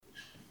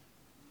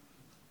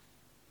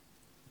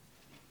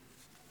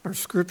Our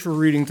scripture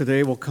reading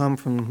today will come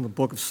from the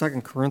book of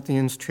 2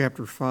 Corinthians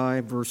chapter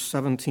 5, verse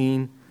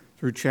 17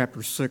 through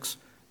chapter 6,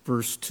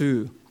 verse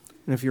 2.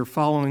 And if you're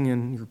following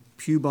in your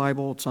pew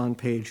Bible, it's on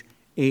page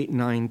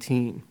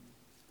 819.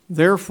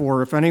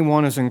 Therefore, if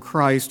anyone is in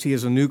Christ, he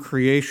is a new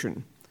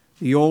creation.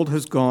 The old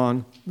has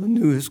gone, the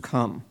new has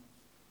come.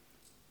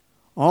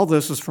 All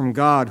this is from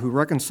God, who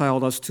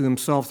reconciled us to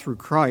himself through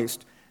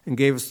Christ and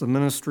gave us the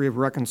ministry of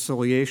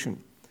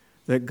reconciliation,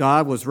 that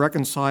God was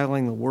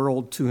reconciling the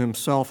world to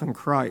himself in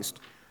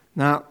Christ,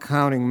 not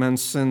counting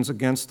men's sins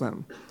against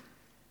them.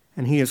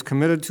 And he has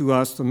committed to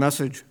us the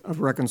message of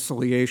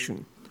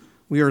reconciliation.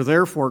 We are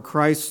therefore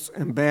Christ's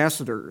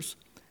ambassadors,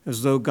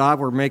 as though God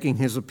were making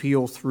his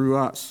appeal through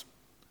us.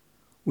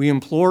 We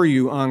implore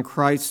you on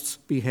Christ's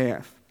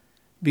behalf,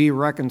 be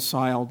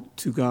reconciled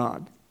to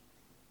God.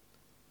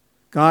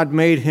 God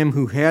made him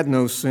who had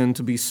no sin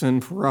to be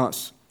sin for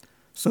us,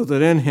 so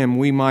that in him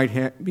we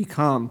might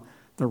become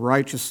the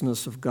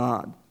righteousness of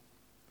God.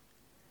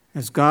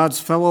 As God's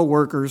fellow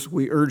workers,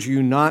 we urge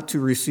you not to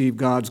receive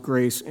God's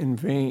grace in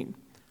vain.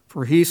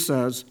 For he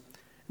says,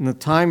 "In the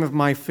time of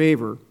my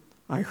favor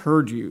I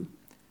heard you,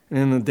 and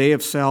in the day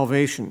of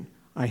salvation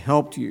I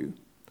helped you."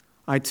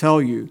 I tell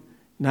you,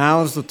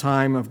 now is the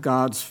time of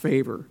God's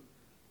favor.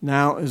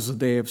 Now is the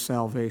day of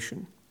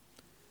salvation.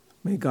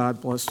 May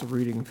God bless the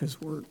reading of his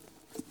word.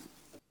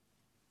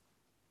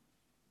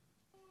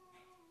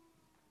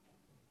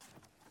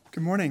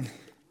 Good morning.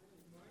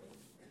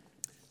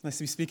 Nice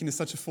to be speaking to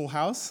such a full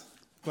house.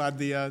 Glad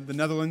the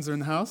Netherlands are in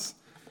the house.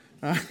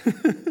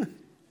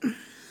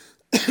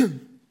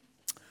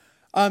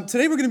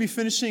 Today we're going to be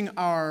finishing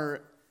our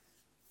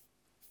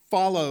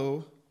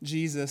Follow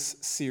Jesus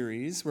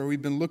series, where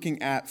we've been looking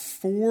at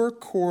 4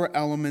 core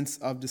elements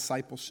of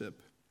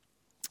discipleship: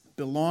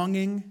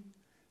 belonging,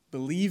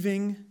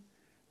 believing,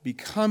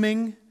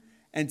 becoming,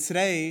 and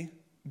today,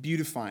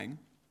 beautifying.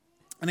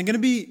 And I'm going to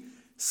be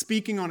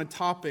speaking on a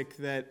topic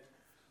that,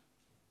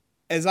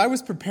 as I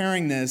was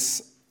preparing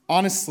this,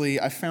 honestly,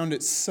 I found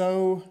it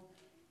so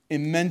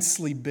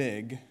immensely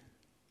big,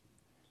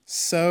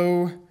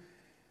 so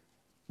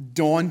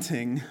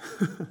daunting,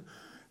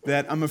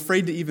 that I'm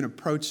afraid to even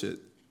approach it.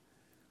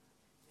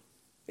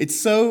 It's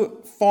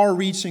so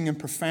far-reaching and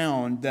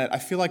profound that I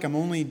feel like I'm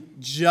only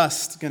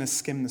just going to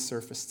skim the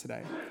surface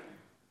today.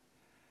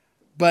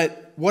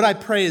 But what I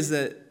pray is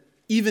that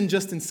even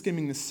just in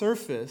skimming the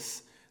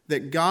surface,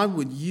 that God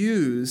would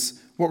use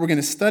what we're going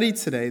to study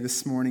today,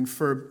 this morning,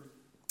 for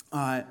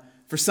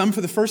some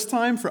for the first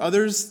time, for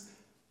others,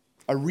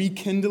 a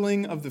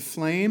rekindling of the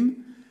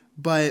flame,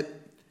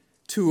 but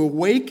to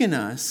awaken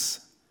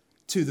us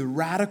to the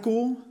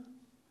radical,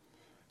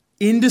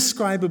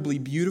 indescribably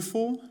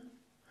beautiful,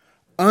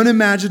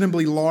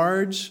 unimaginably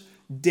large,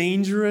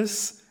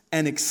 dangerous,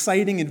 and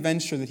exciting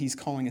adventure that he's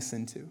calling us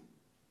into.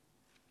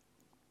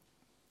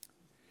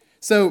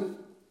 So,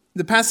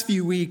 the past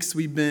few weeks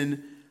we've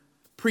been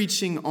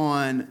preaching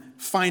on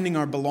finding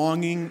our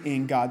belonging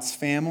in God's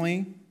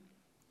family,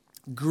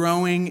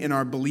 growing in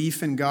our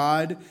belief in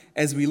God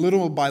as we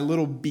little by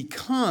little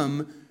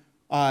become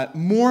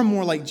more and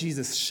more like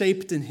Jesus,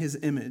 shaped in his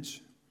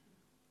image.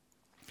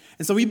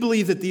 And so we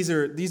believe that these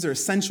are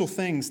essential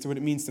things to what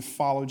it means to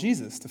follow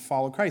Jesus, to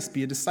follow Christ,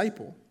 be a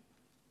disciple.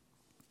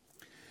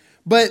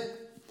 But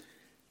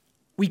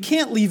we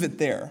can't leave it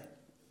there.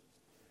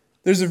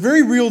 There's a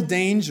very real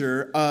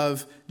danger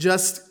of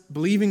just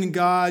believing in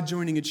God,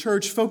 joining a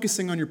church,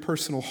 focusing on your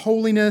personal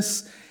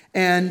holiness,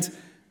 and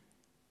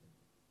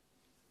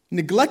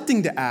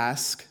neglecting to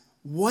ask,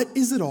 what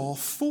is it all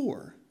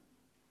for?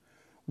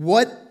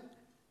 What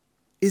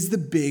is the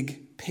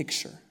big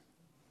picture?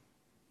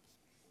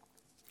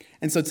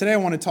 And so today I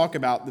want to talk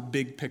about the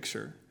big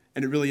picture,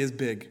 and it really is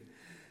big.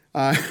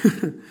 I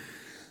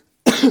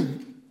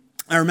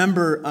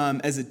remember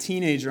as a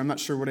teenager, I'm not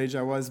sure what age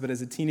I was, but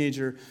as a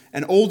teenager,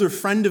 an older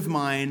friend of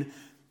mine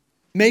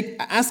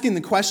asking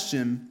the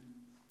question,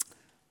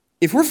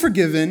 if we're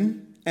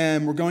forgiven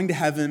and we're going to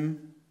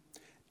heaven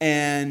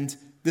and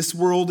this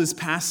world is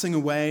passing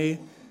away,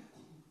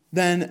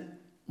 then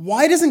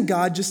why doesn't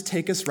God just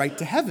take us right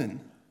to heaven?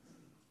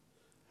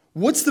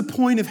 What's the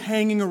point of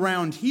hanging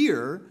around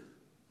here?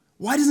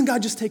 Why doesn't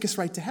God just take us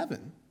right to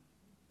heaven?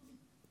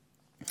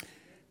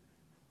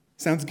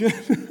 Sounds good.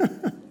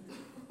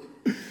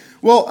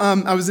 Well,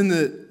 I was in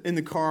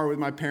the car with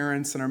my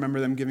parents, and I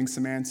remember them giving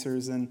some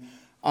answers, and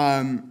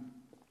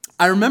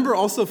I remember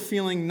also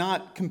feeling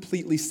not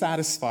completely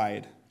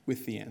satisfied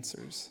with the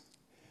answers.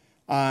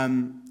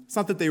 It's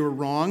not that they were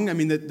wrong. I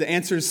mean, the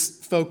answers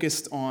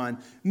focused on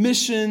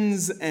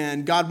missions,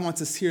 and God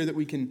wants us here that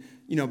we can,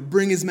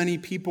 bring as many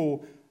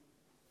people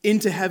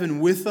into heaven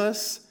with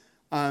us.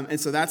 And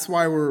so that's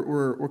why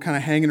we're kind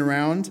of hanging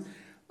around.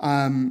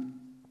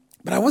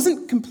 But I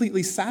wasn't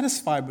completely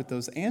satisfied with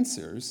those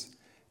answers.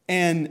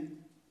 And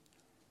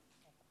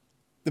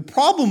the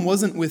problem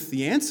wasn't with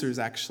the answers,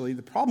 actually.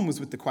 The problem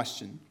was with the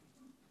question.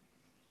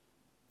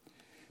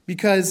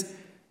 Because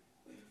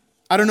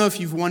I don't know if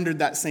you've wondered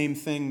that same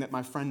thing that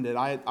my friend did.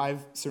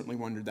 I've certainly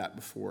wondered that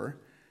before.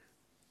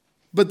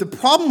 But the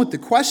problem with the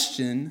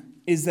question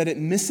is that it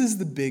misses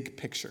the big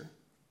picture.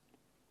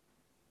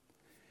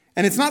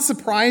 And it's not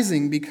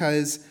surprising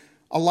because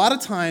a lot of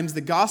times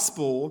the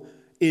gospel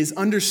is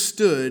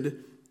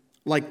understood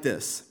like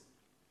this.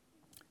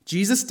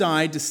 Jesus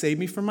died to save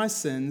me from my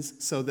sins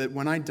so that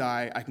when I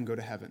die, I can go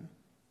to heaven.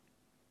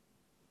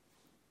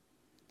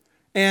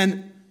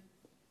 And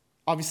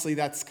obviously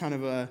that's kind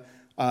of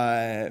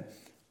a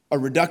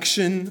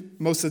reduction.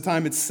 Most of the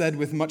time it's said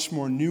with much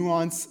more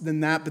nuance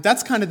than that. But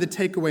that's kind of the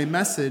takeaway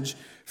message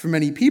for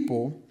many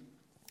people,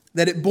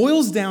 that it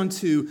boils down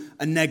to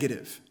a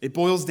negative. It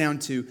boils down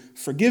to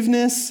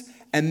forgiveness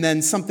and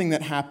then something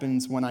that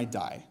happens when I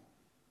die.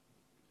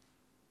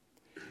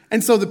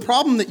 And so the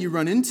problem that you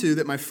run into,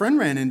 that my friend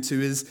ran into,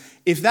 is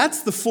if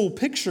that's the full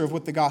picture of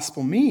what the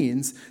gospel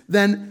means,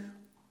 then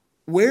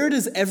where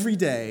does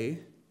everyday,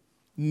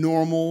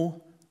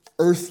 normal,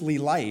 earthly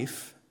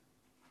life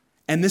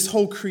and this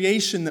whole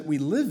creation that we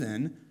live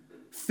in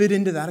fit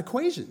into that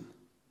equation?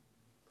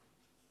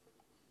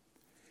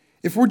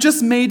 If we're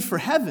just made for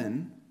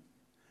heaven,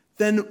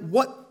 then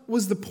what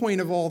was the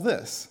point of all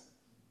this?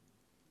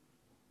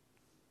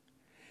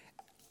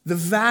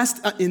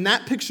 In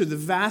that picture, the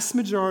vast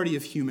majority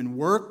of human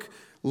work,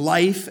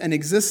 life, and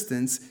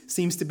existence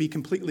seems to be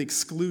completely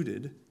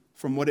excluded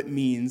from what it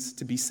means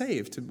to be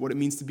saved, to what it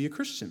means to be a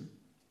Christian.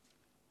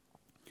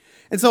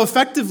 And so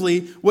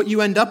effectively, what you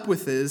end up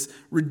with is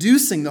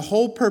reducing the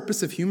whole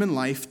purpose of human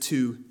life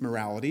to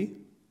morality,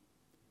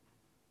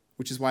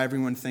 which is why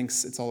everyone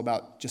thinks it's all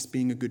about just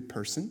being a good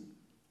person.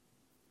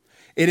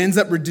 It ends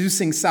up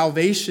reducing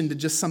salvation to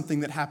just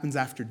something that happens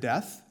after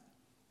death.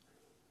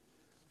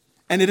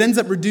 And it ends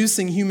up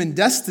reducing human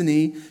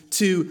destiny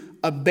to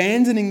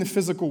abandoning the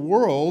physical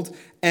world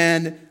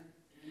and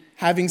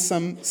having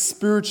some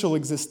spiritual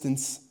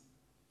existence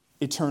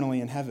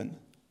eternally in heaven.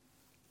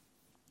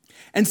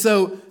 And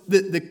so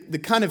the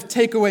kind of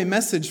takeaway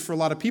message for a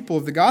lot of people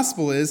of the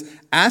gospel is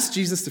ask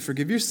Jesus to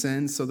forgive your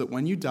sins so that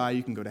when you die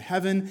you can go to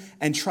heaven,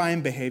 and try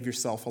and behave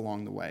yourself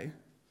along the way.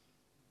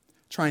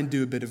 Try and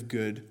do a bit of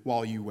good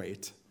while you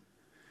wait.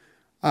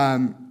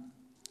 Now,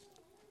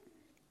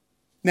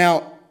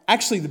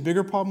 actually, the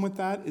bigger problem with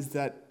that is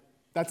that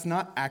that's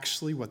not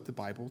actually what the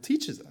Bible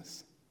teaches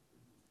us.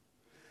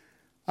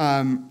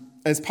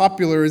 As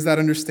popular as that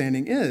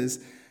understanding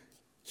is,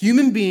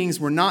 human beings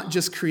were not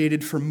just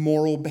created for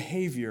moral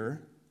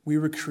behavior. We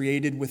were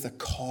created with a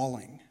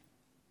calling,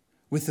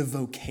 with a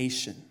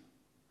vocation.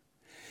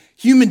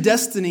 Human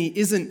destiny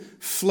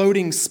isn't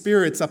floating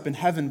spirits up in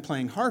heaven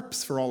playing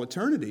harps for all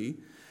eternity.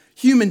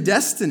 Human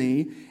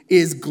destiny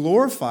is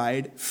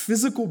glorified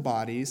physical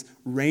bodies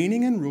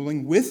reigning and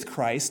ruling with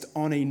Christ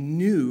on a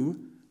new,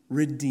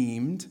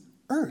 redeemed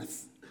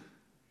earth.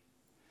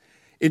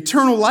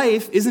 Eternal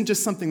life isn't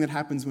just something that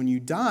happens when you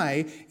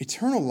die.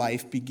 Eternal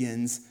life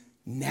begins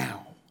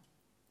now,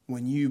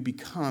 when you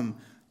become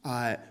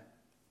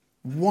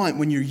one,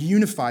 when you're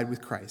unified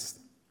with Christ.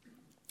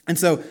 And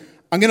so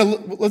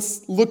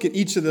let's look at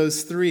each of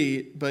those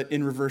three, but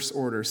in reverse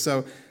order.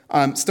 So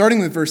starting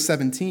with verse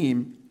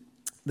 17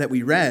 that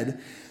we read,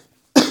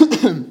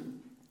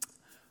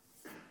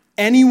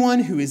 anyone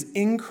who is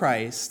in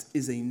Christ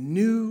is a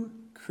new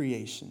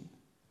creation.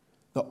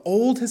 The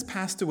old has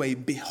passed away.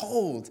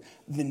 Behold,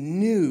 the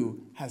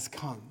new has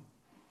come.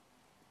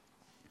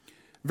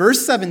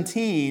 Verse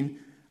 17,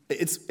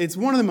 it's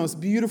one of the most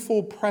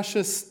beautiful,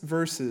 precious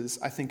verses,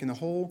 I think, in the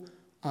whole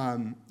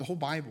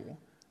Bible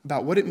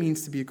about what it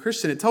means to be a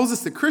Christian. It tells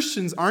us that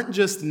Christians aren't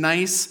just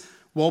nice,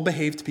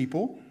 well-behaved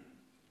people.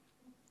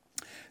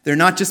 They're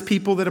not just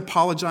people that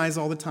apologize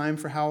all the time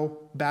for how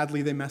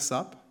badly they mess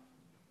up.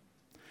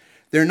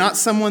 They're not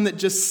someone that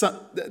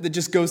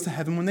just goes to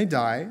heaven when they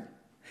die.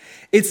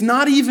 It's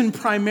not even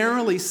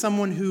primarily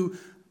someone who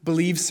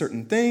believes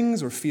certain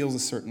things or feels a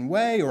certain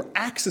way or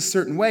acts a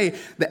certain way.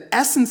 The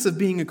essence of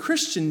being a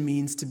Christian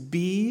means to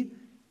be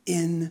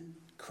in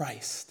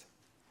Christ,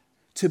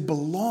 to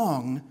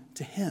belong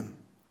to Him.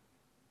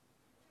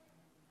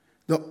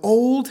 The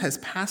old has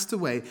passed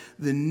away.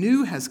 The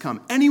new has come.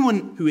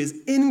 Anyone who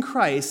is in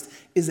Christ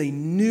is a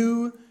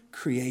new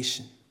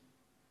creation.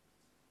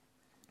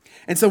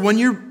 And so when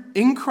you're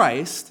in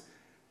Christ,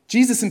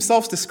 Jesus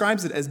himself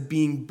describes it as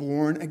being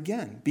born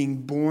again,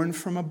 being born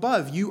from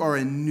above. You are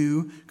a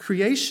new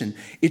creation.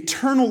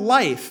 Eternal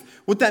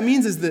life. What that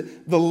means is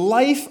that the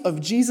life of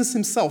Jesus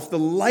himself, the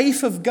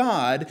life of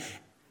God,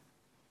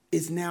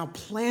 is now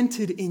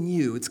planted in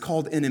you. It's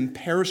called an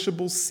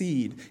imperishable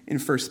seed in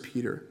 1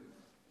 Peter.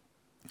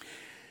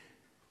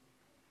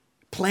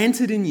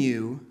 Planted in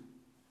you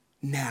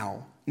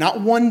now.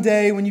 Not one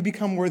day when you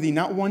become worthy,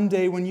 not one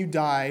day when you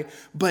die,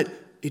 but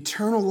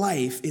eternal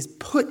life is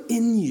put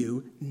in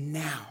you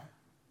now.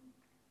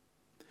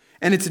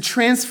 And it's a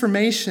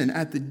transformation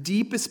at the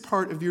deepest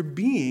part of your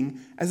being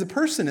as a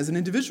person, as an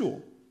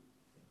individual.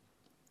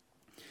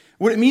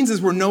 What it means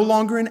is we're no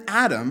longer in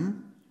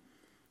Adam,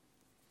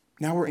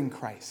 now we're in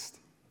Christ.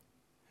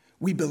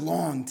 We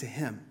belong to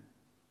Him.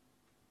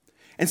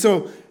 And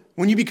so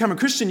when you become a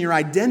Christian, your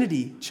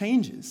identity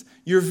changes.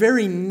 Your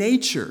very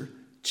nature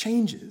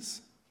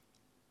changes.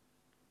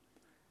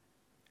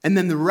 And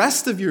then the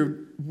rest of your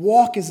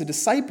walk as a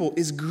disciple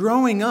is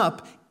growing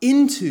up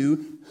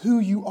into who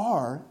you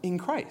are in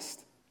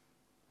Christ.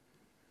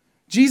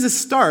 Jesus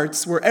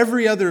starts where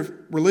every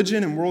other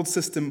religion and world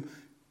system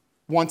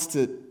wants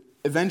to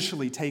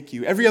eventually take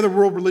you. Every other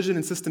world religion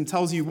and system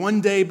tells you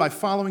one day by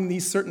following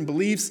these certain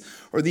beliefs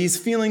or these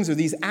feelings or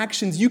these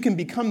actions, you can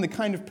become the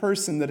kind of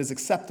person that is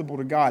acceptable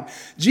to God.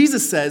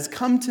 Jesus says,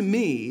 come to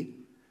me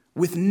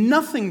with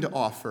nothing to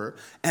offer,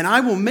 and I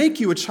will make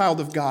you a child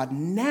of God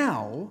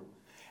now,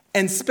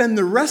 and spend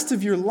the rest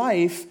of your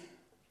life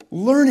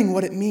learning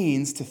what it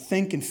means to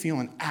think and feel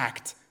and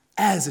act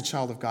as a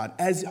child of God,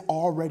 as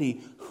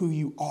already who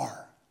you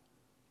are.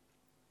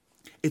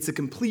 It's a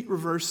complete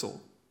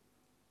reversal.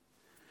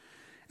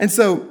 And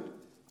so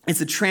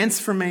it's a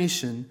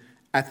transformation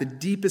at the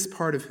deepest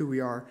part of who we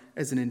are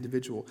as an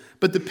individual.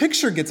 But the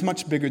picture gets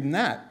much bigger than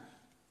that,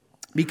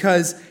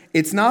 because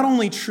it's not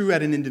only true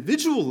at an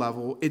individual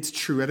level, it's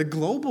true at a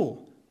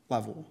global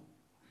level.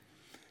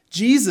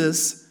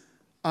 Jesus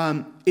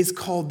is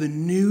called the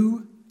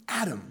new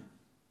Adam.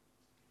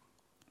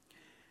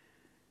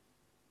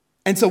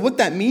 And so what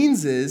that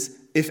means is,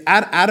 if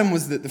Adam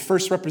was the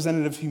first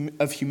representative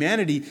of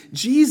humanity,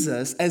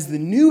 Jesus, as the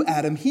new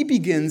Adam, he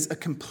begins a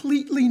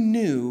completely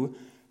new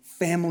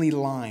family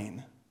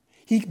line.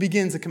 He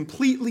begins a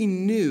completely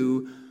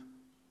new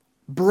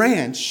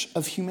branch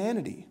of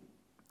humanity.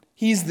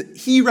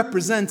 He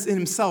represents in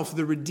himself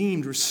the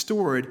redeemed,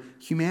 restored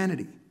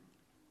humanity.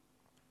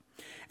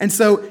 And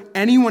so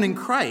anyone in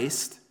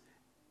Christ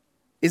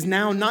is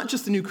now not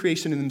just a new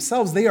creation in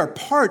themselves, they are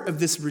part of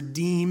this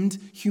redeemed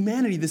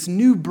humanity, this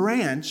new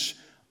branch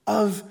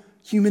of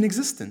human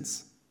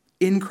existence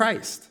in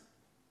Christ.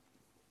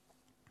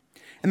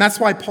 And that's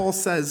why Paul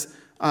says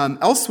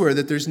elsewhere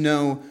that there's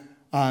no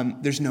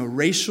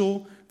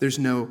racial, there's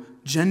no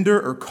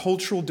gender or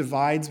cultural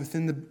divides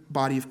within the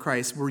body of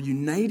Christ. We're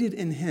united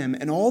in him,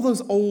 and all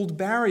those old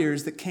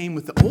barriers that came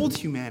with the old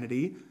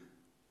humanity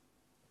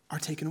are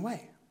taken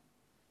away.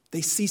 They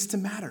cease to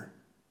matter.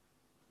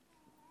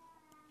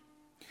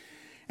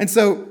 And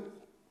so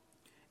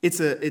it's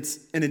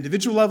an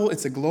individual level,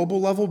 it's a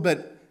global level,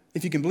 but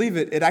if you can believe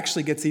it, it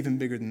actually gets even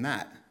bigger than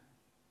that.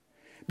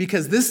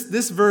 Because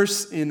this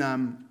verse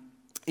in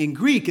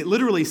Greek, it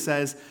literally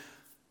says,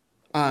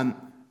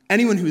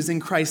 anyone who is in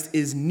Christ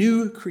is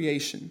new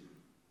creation.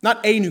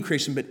 Not a new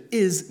creation, but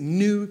is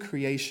new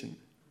creation.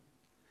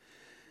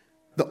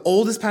 The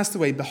old has passed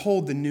away,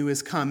 behold, the new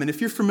has come. And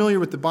if you're familiar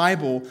with the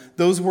Bible,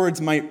 those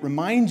words might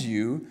remind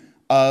you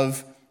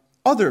of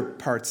other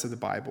parts of the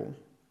Bible.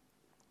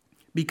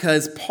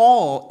 Because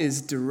Paul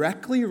is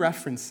directly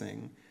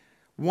referencing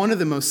one of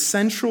the most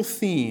central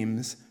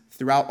themes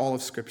throughout all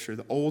of Scripture,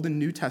 the Old and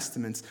New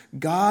Testaments,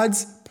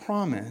 God's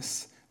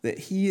promise that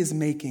he is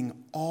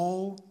making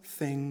all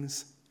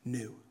things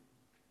new.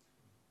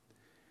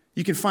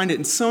 You can find it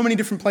in so many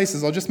different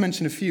places. I'll just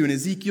mention a few. In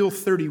Ezekiel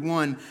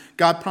 31,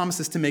 God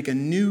promises to make a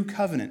new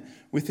covenant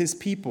with his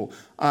people.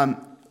 In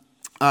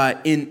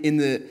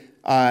the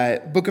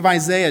book of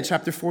Isaiah,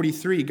 chapter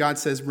 43, God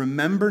says,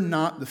 remember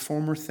not the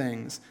former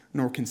things,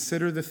 nor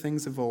consider the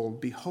things of old.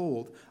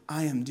 Behold,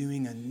 I am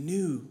doing a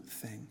new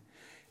thing.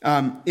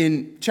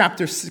 In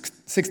chapter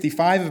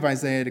 65 of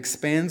Isaiah, it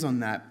expands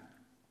on that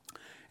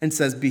and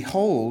says,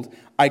 behold,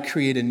 I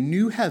create a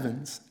new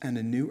heavens and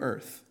a new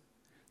earth.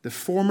 The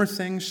former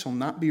things shall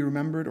not be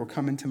remembered or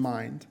come into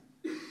mind.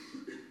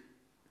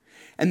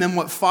 And then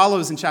what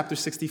follows in chapter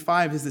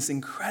 65 is this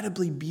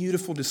incredibly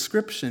beautiful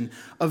description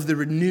of the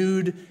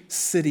renewed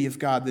city of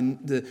God,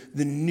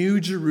 the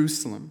new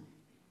Jerusalem,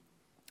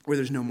 where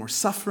there's no more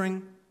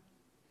suffering,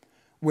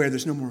 where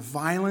there's no more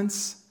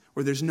violence,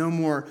 where there's no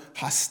more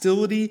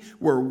hostility,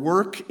 where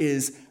work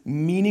is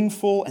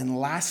meaningful and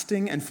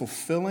lasting and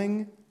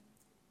fulfilling.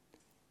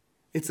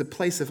 It's a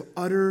place of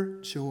utter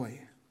joy.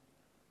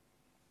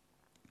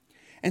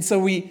 And so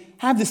we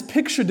have this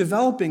picture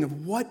developing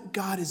of what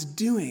God is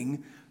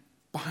doing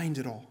behind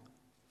it all.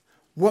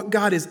 What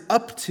God is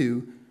up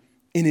to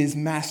in his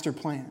master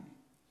plan.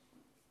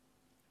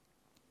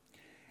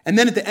 And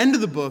then at the end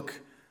of the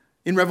book,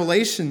 in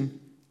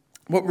Revelation,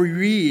 what we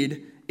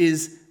read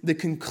is the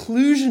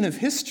conclusion of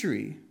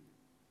history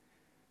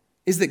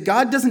is that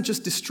God doesn't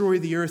just destroy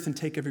the earth and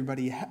take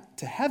everybody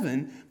to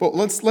heaven, but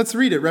let's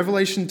read it.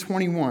 Revelation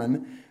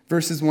 21,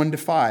 verses 1 to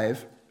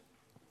 5.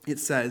 It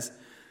says,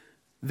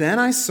 then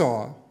I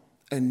saw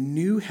a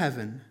new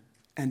heaven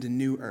and a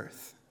new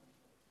earth.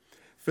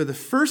 For the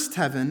first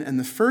heaven and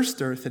the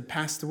first earth had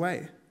passed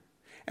away,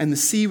 and the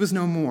sea was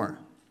no more.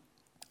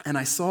 And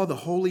I saw the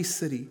holy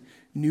city,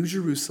 New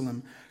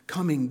Jerusalem,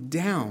 coming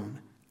down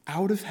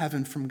out of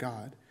heaven from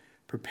God,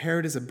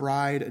 prepared as a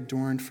bride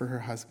adorned for her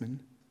husband.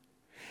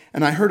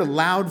 And I heard a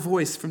loud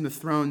voice from the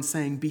throne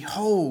saying,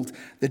 behold,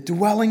 the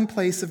dwelling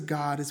place of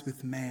God is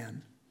with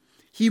man.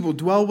 He will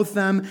dwell with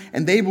them,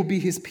 and they will be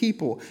his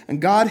people.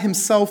 And God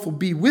himself will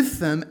be with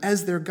them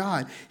as their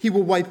God. He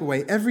will wipe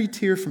away every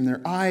tear from their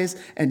eyes,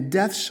 and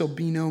death shall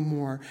be no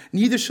more.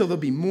 Neither shall there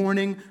be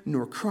mourning,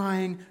 nor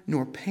crying,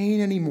 nor pain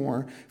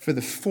anymore, for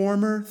the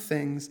former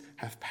things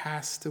have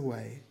passed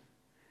away.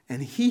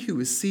 And he who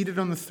was seated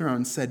on the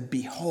throne said,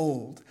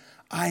 "Behold,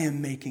 I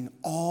am making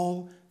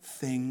all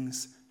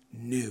things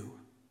new."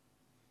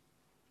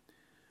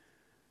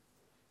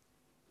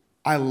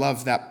 I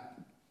love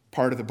that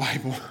part of the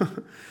Bible.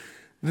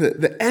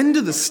 The end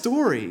of the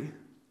story,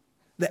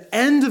 the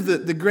end of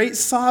the great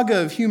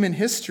saga of human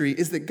history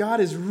is that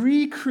God is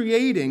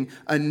recreating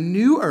a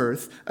new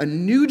earth, a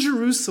new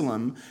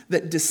Jerusalem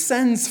that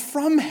descends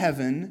from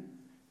heaven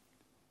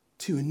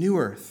to a new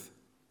earth.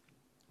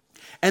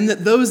 And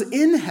that those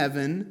in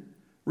heaven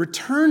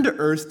return to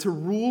earth to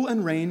rule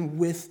and reign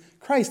with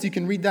Christ. You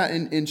can read that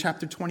in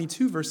chapter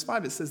 22, verse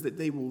 5. It says that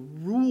they will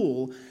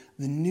rule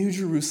the new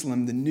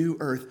Jerusalem, the new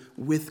earth,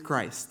 with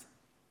Christ.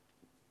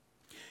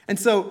 And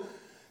so,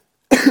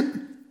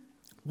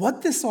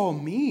 what this all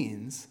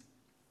means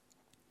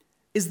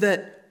is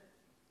that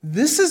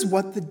this is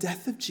what the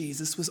death of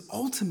Jesus was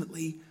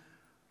ultimately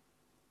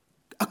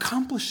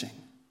accomplishing.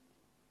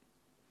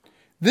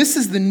 This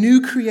is the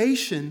new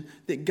creation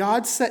that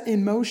God set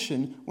in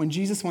motion when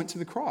Jesus went to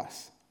the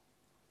cross.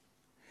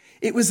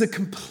 It was a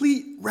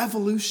complete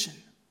revolution.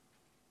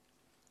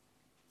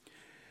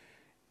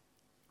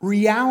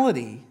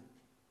 Reality,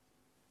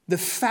 the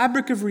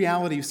fabric of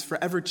reality was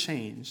forever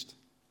changed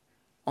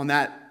on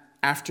that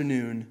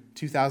afternoon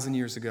 2,000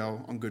 years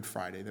ago on Good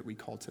Friday that we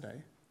call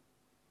today.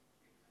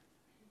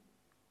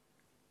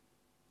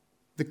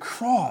 The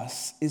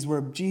cross is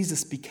where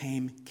Jesus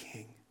became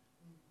king,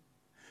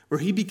 where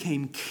he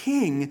became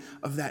king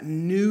of that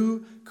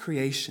new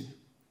creation.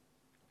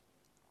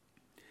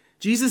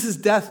 Jesus'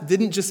 death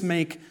didn't just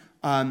make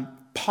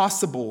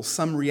possible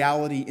some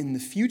reality in the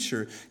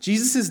future.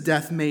 Jesus'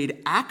 death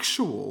made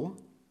actual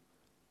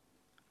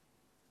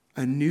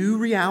a new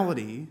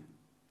reality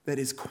that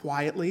is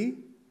quietly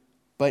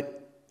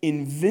but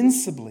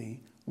invincibly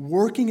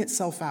working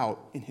itself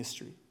out in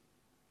history.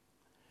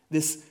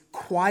 This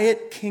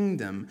quiet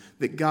kingdom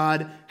that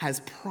God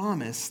has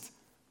promised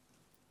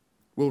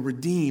will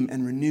redeem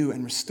and renew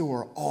and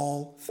restore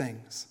all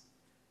things.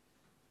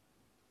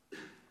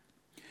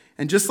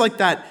 And just like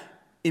that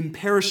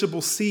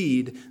imperishable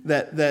seed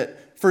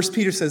that 1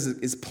 Peter says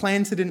is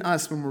planted in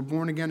us when we're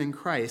born again in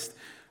Christ,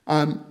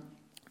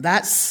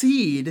 that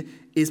seed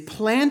is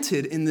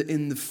planted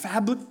in the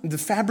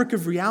fabric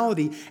of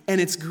reality,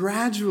 and it's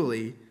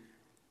gradually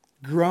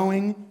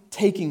growing,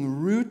 taking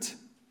root,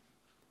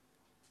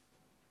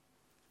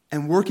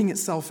 and working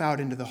itself out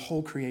into the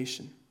whole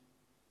creation.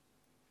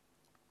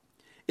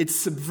 It's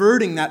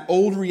subverting that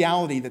old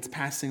reality that's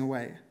passing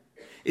away.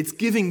 It's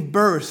giving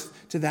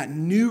birth to that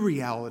new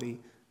reality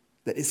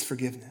that is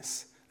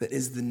forgiveness, that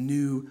is the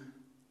new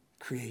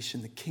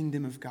creation, the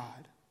kingdom of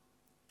God.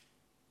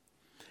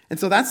 And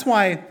so that's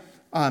why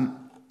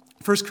 1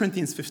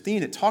 Corinthians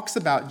 15, it talks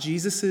about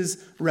Jesus'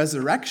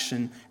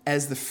 resurrection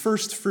as the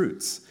first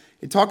fruits.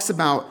 It talks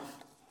about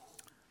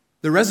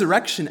the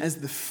resurrection as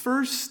the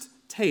first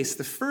taste,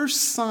 the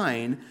first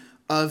sign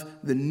of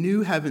the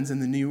new heavens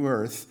and the new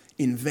earth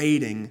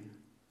invading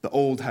the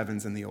old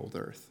heavens and the old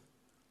earth.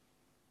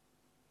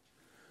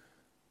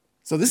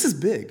 So this is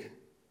big.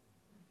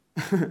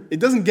 It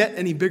doesn't get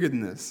any bigger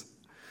than this.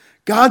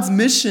 God's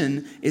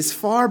mission is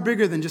far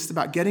bigger than just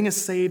about getting us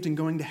saved and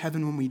going to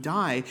heaven when we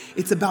die.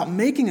 It's about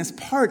making us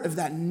part of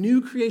that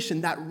new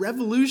creation, that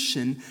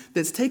revolution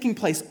that's taking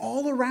place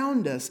all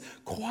around us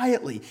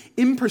quietly,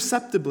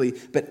 imperceptibly,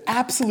 but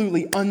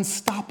absolutely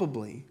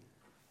unstoppably.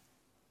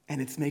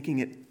 And it's making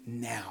it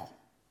now.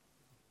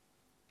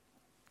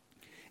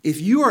 If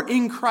you are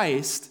in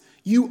Christ,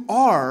 you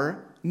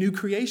are new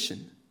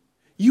creation.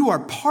 You are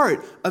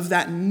part of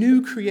that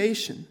new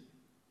creation.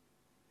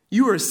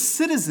 You are a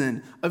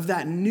citizen of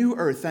that new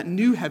earth, that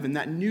new heaven,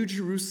 that new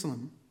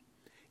Jerusalem,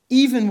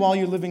 even while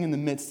you're living in the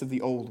midst of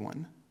the old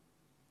one.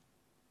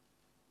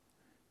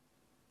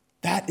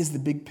 That is the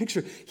big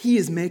picture. He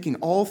is making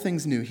all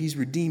things new. He's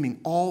redeeming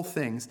all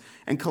things.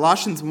 And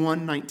Colossians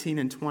 1:19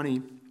 and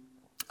 20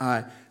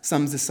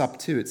 sums this up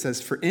too. It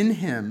says, "For in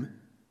him,"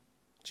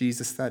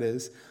 Jesus that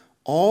is,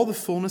 "all the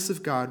fullness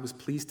of God was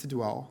pleased to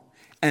dwell,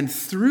 and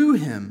through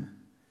him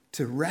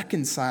to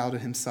reconcile to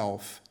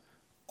himself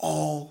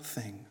all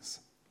things,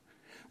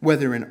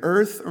 whether in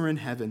earth or in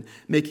heaven,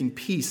 making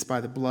peace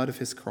by the blood of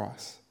his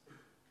cross."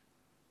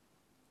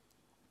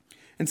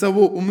 And so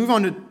we'll move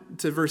on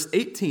to verse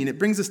 18. It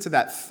brings us to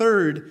that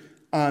third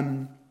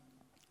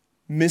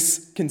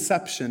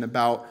misconception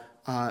about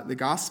the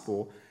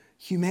gospel.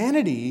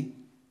 Humanity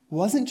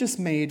wasn't just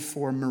made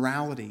for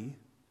morality,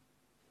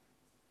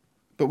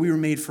 but we were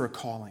made for a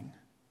calling.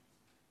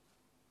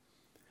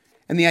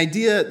 And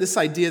this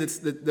idea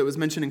that was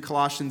mentioned in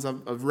Colossians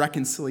of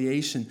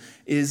reconciliation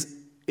is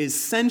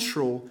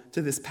central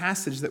to this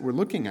passage that we're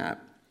looking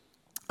at.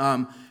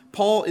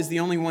 Paul is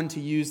the only one to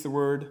use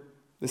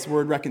this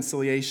word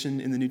reconciliation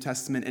in the New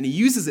Testament, and he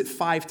uses it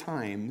 5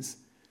 times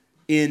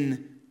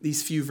in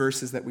these few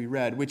verses that we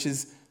read, which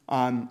is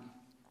a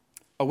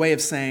way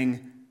of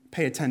saying,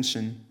 pay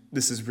attention,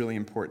 this is really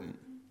important.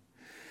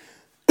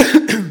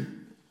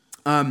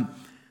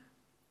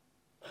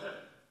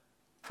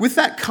 With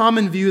that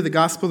common view of the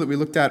gospel that we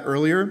looked at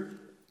earlier,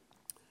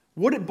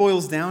 what it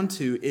boils down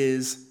to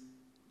is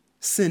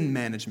sin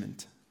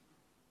management.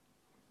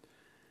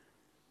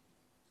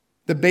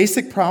 The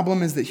basic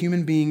problem is that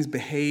human beings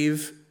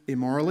behave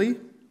immorally.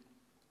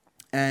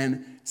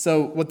 And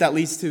so what that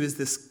leads to is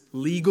this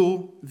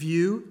legal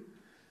view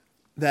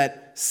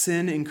that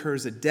sin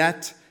incurs a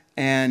debt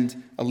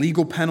and a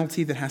legal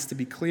penalty that has to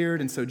be cleared.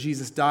 And so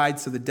Jesus died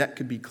so the debt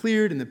could be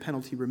cleared and the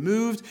penalty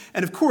removed.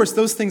 And of course,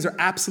 those things are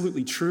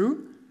absolutely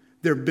true.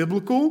 They're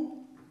biblical.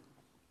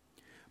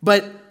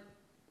 But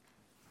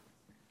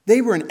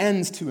they were a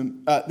means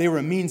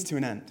to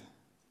an end.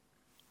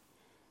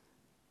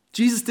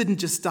 Jesus didn't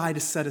just die to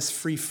set us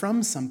free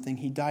from something.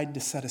 He died to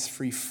set us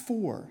free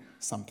for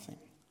something.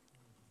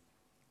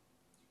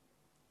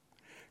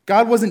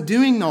 God wasn't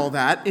doing all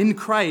that in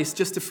Christ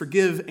just to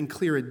forgive and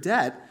clear a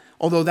debt,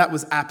 although that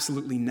was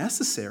absolutely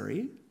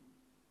necessary.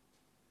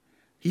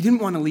 He didn't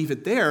want to leave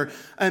it there.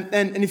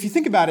 And if you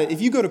think about it,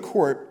 if you go to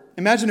court,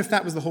 imagine if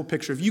that was the whole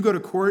picture. If you go to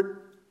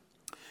court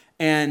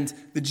and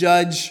the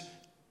judge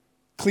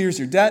clears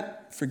your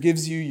debt,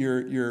 forgives you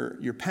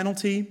your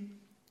penalty,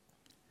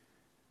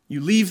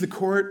 you leave the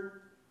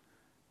court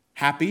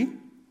happy,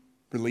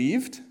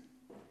 relieved,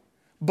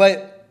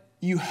 but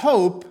you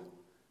hope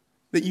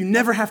that you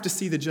never have to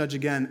see the judge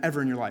again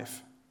ever in your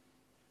life,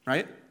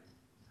 right?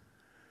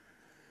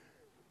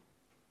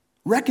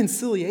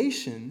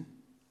 Reconciliation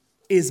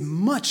is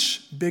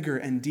much bigger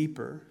and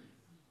deeper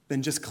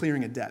than just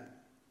clearing a debt,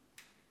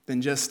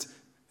 than just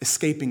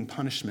escaping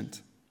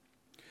punishment.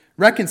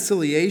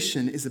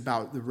 Reconciliation is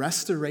about the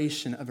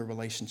restoration of a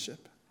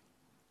relationship.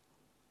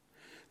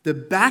 The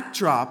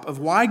backdrop of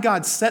why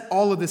God set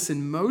all of this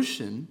in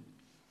motion,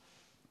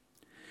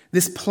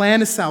 this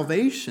plan of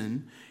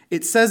salvation,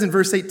 it says in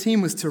verse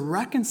 18, was to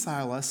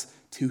reconcile us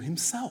to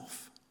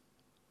himself.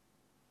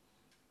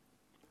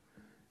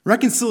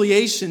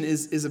 Reconciliation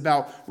is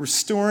about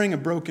restoring a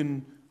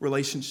broken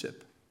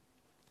relationship.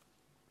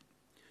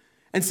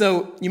 And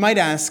so you might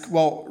ask,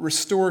 well,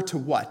 restore to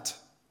what?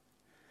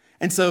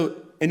 And so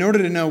in order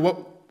to know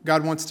what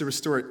God wants to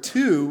restore it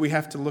to, we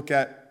have to look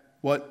at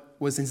what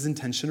was his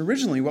intention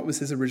originally, what was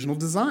his original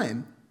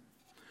design.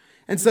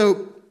 And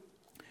so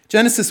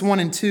Genesis 1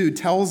 and 2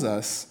 tells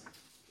us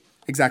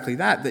exactly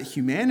that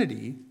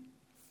humanity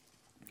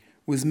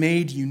was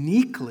made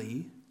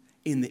uniquely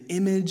in the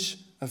image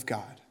of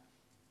God.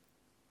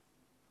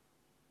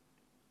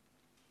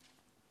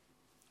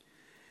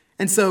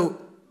 And so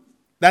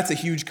that's a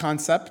huge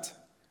concept,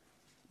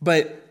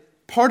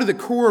 but part of the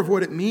core of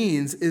what it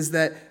means is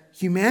that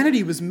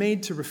humanity was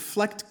made to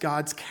reflect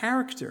God's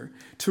character,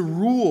 to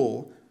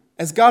rule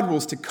as God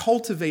rules, to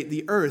cultivate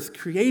the earth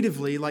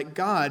creatively like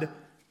God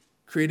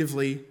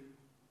creatively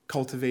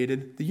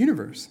cultivated the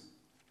universe,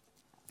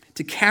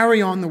 to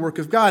carry on the work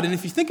of God. And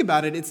if you think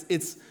about it,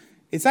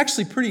 it's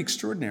actually pretty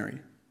extraordinary.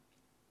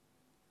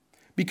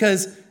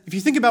 Because if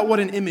you think about what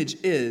an image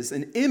is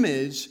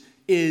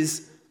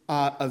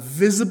a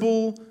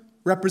visible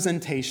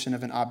representation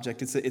of an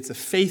object. It's a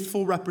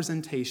faithful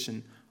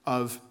representation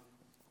of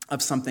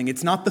something.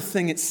 It's not the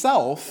thing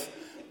itself,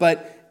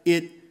 but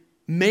it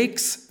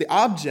makes the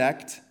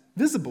object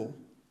visible.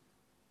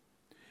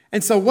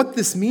 And so what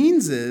this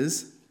means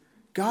is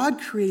God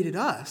created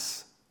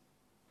us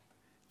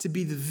to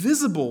be the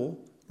visible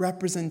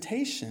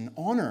representation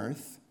on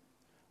earth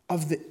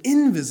of the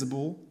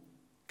invisible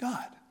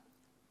God.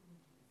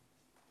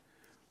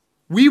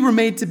 We were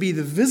made to be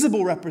the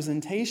visible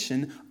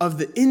representation of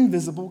the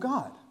invisible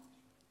God.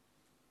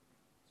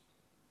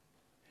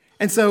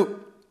 And so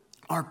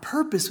our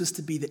purpose was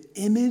to be the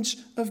image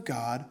of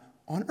God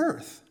on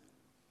earth.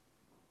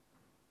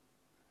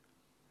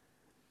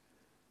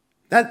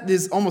 That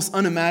is almost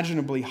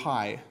unimaginably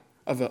high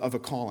of a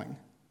calling.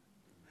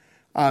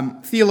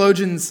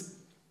 Theologians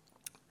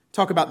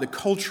talk about the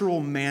cultural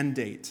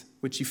mandate,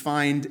 which you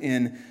find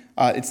in,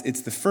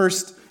 it's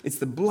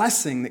the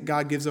blessing that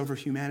God gives over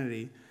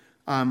humanity.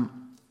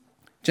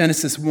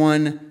 Genesis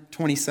 1,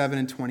 27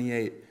 and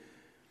 28,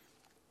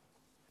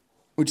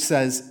 which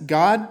says,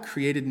 God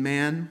created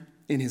man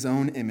in his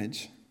own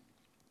image.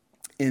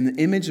 In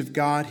the image of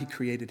God, he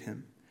created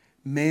him.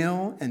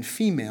 Male and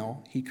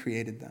female, he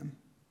created them.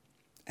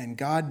 And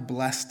God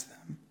blessed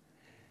them.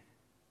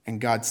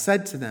 And God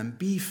said to them,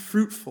 be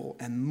fruitful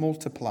and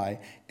multiply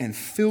and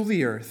fill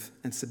the earth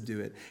and subdue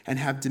it and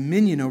have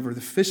dominion over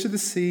the fish of the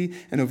sea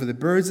and over the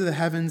birds of the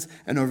heavens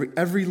and over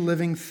every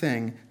living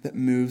thing that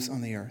moves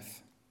on the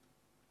earth.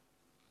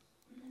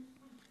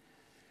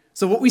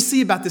 So what we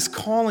see about this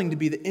calling to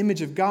be the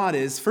image of God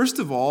is, first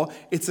of all,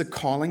 it's a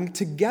calling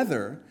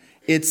together.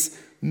 It's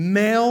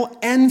male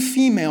and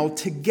female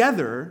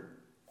together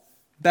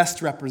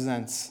best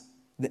represents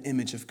the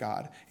image of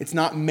God. It's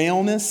not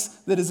maleness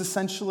that is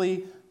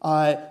essentially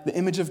the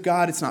image of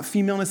God. It's not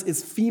femaleness.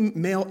 It's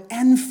male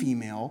and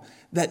female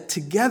that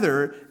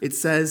together, it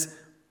says,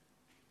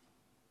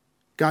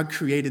 God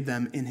created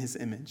them in his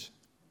image.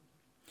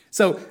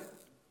 So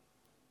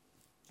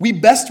we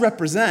best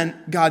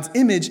represent God's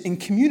image in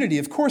community,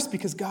 of course,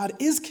 because God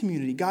is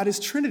community. God is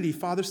Trinity,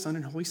 Father, Son,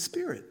 and Holy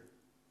Spirit.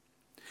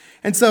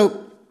 And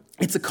so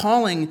it's a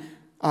calling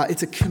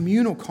It's a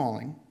communal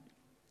calling.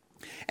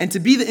 And to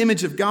be the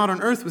image of God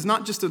on earth was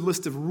not just a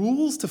list of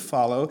rules to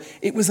follow,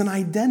 it was an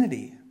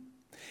identity.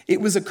 It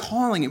was a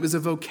calling, it was a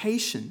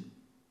vocation.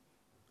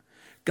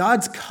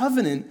 God's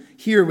covenant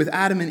here with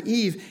Adam and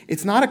Eve,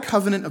 it's not a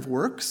covenant of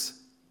works,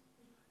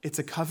 it's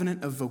a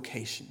covenant of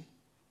vocation.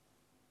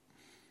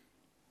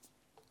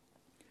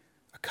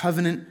 A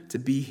covenant to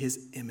be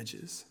his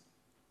images.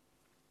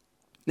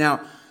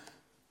 Now,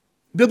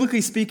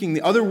 biblically speaking,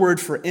 the other word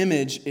for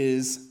image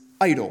is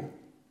idol.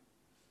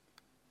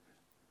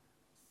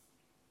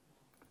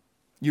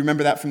 You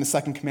remember that from the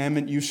second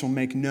commandment, you shall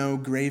make no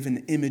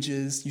graven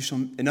images. You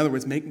shall, in other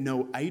words, make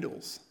no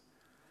idols.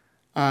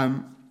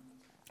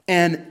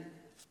 And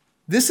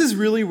this is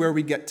really where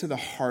we get to the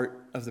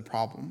heart of the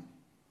problem.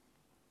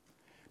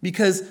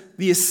 Because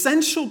the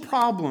essential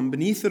problem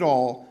beneath it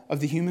all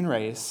of the human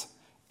race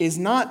is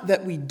not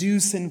that we do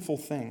sinful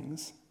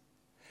things.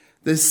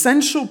 The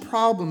essential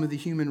problem of the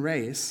human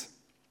race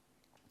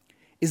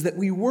is that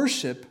we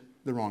worship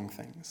the wrong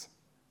things.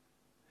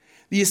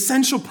 The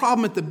essential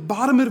problem at the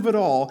bottom of it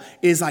all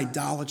is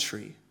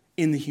idolatry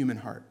in the human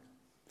heart.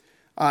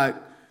 I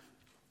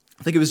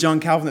think it was John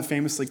Calvin that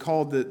famously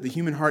called the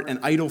human heart an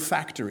idol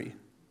factory.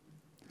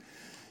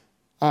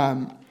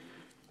 God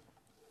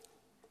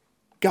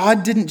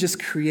didn't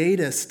just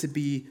create us to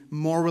be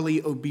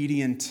morally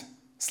obedient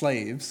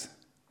slaves.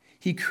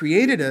 He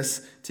created us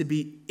to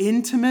be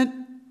intimate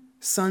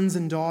sons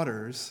and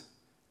daughters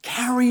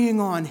carrying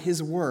on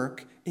his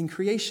work in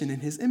creation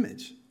in his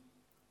image.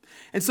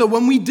 And so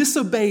when we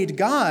disobeyed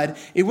God,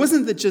 it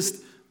wasn't that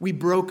just we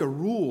broke a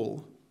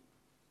rule.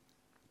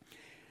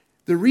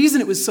 The reason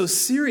it was so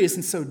serious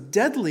and so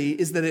deadly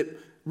is that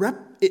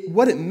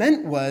what it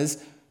meant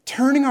was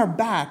turning our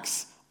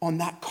backs on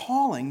that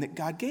calling that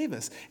God gave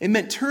us. It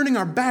meant turning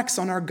our backs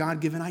on our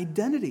God-given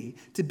identity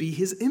to be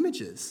his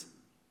images.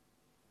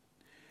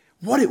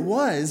 What it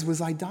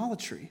was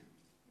idolatry.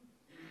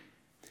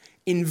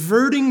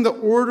 Inverting the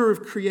order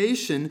of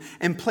creation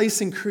and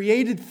placing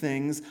created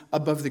things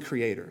above the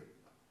Creator.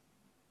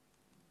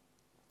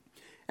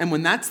 And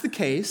when that's the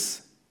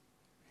case,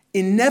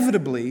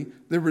 inevitably,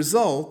 the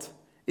result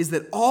is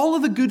that all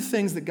of the good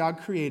things that God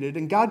created,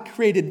 and God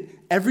created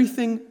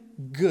everything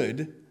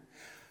good,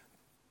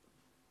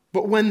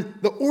 but when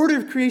the order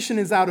of creation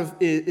is out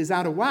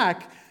of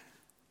whack,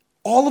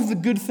 all of the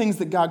good things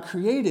that God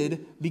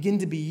created begin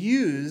to be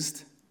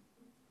used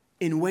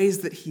in ways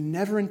that he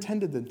never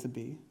intended them to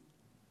be.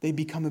 They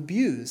become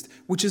abused,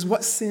 which is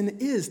what sin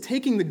is,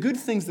 taking the good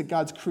things that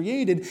God's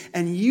created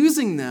and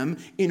using them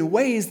in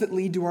ways that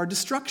lead to our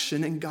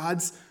destruction and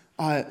God's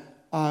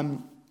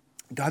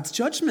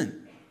judgment.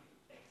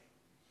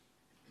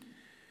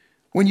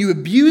 When you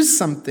abuse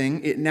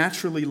something, it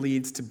naturally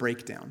leads to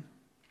breakdown,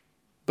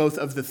 both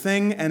of the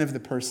thing and of the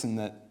person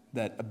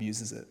that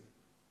abuses it.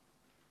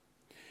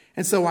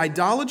 And so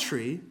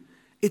idolatry,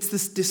 it's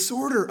this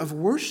disorder of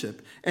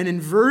worship, an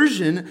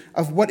inversion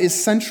of what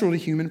is central to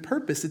human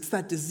purpose. It's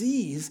that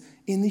disease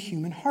in the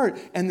human heart.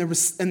 And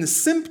the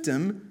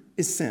symptom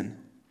is sin.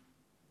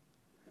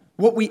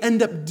 What we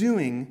end up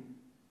doing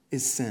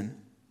is sin.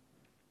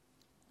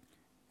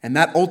 And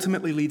that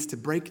ultimately leads to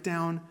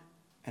breakdown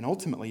and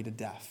ultimately to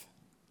death.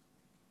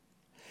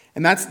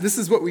 And this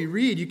is what we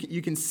read.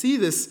 You can see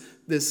this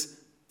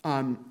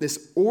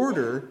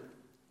order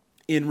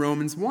in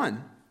Romans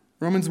 1.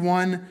 Romans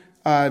 1,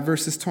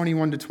 verses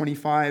 21 to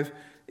 25,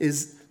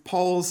 is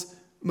Paul's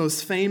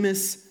most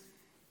famous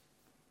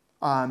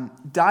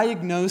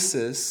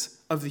diagnosis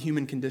of the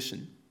human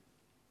condition.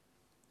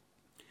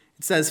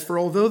 It says, "For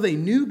although they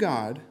knew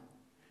God,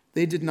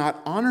 they did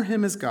not honor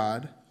him as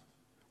God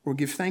or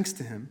give thanks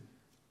to him,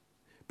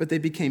 but they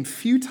became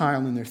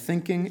futile in their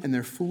thinking, and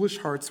their foolish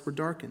hearts were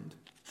darkened.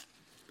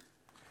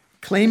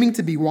 Claiming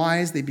to be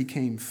wise, they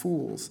became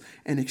fools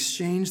and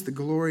exchanged the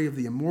glory of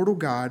the immortal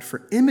God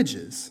for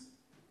images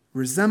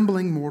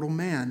resembling mortal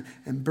man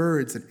and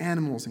birds and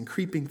animals and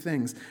creeping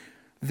things.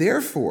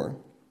 Therefore,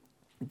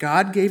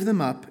 God gave them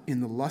up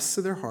in the lusts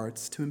of their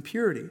hearts to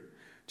impurity,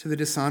 to the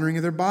dishonoring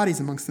of their bodies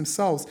amongst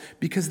themselves,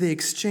 because they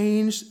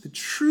exchanged the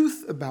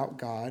truth about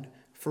God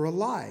for a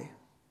lie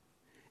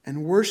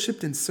and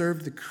worshipped and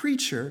served the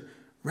creature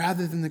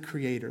rather than the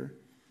Creator,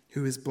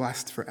 who is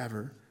blessed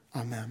forever.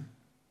 Amen."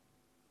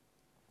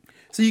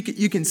 So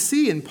you can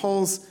see in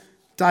Paul's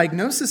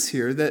diagnosis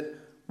here that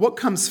what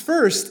comes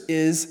first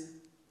is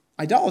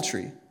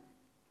idolatry.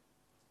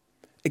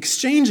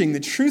 Exchanging the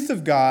truth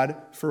of God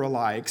for a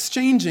lie.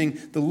 Exchanging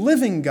the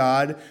living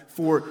God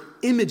for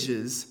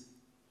images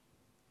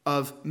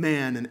of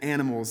man and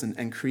animals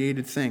and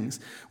created things.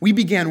 We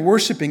began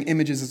worshiping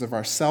images of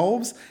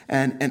ourselves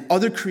and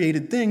other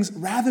created things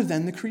rather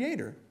than the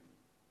Creator.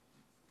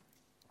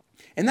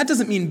 And that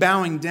doesn't mean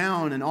bowing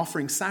down and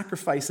offering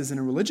sacrifices in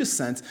a religious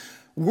sense.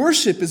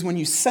 Worship is when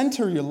you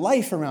center your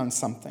life around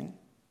something.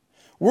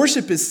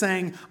 Worship is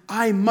saying,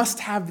 I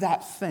must have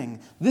that thing.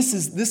 This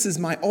is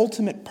my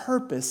ultimate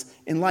purpose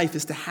in life,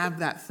 is to have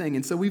that thing.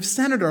 And so we've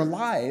centered our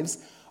lives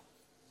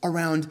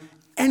around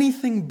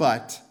anything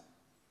but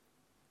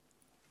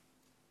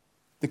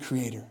the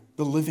Creator,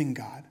 the living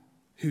God,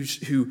 who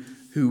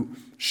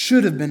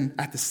should have been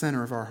at the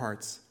center of our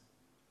hearts.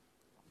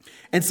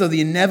 And so the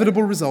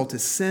inevitable result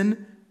is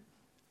sin,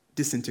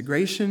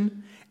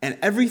 disintegration, and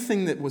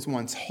everything that was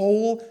once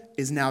whole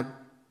is now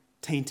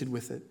tainted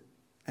with it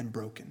and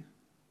broken.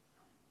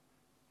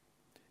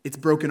 It's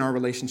broken our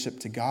relationship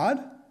to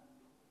God.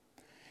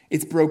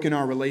 It's broken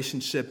our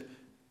relationship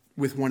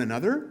with one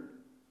another.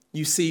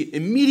 You see,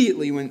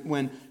 immediately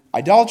when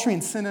idolatry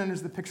and sin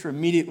enters the picture,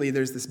 immediately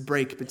there's this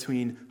break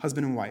between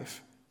husband and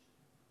wife,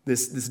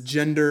 this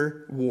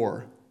gender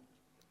war.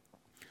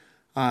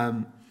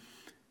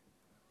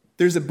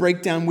 There's a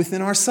breakdown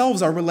within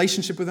ourselves, our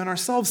relationship within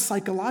ourselves.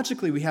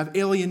 Psychologically, we have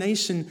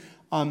alienation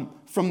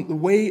from the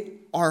way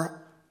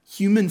our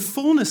human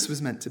fullness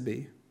was meant to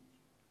be.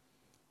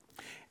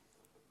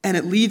 And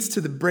it leads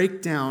to the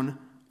breakdown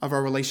of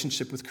our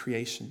relationship with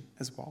creation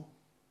as well.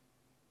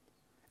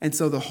 And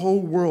so the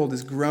whole world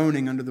is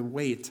groaning under the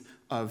weight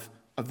of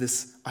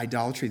this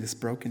idolatry, this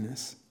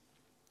brokenness.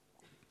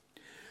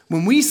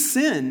 When we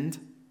sinned,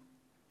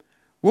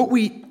 what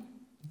we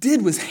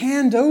did was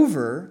hand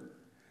over.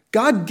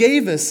 God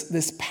gave us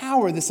this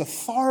power, this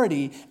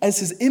authority as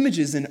his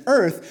images in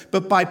earth,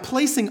 but by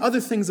placing other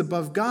things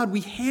above God,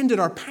 we handed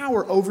our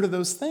power over to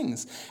those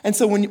things. And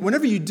so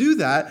whenever you do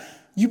that,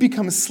 you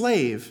become a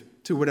slave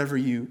to whatever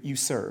you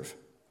serve.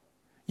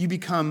 You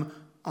become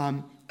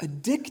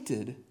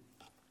addicted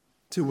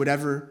to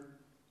whatever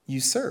you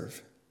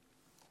serve.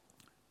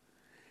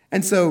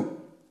 And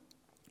so,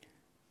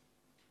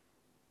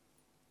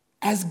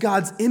 as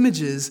God's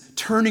images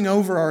turning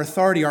over our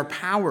authority, our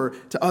power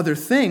to other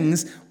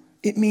things,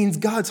 it means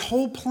God's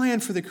whole plan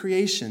for the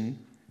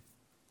creation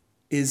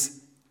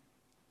is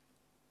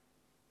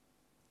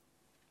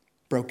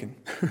broken,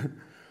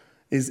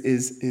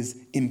 is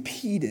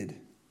impeded,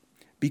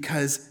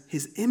 because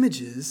his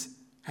images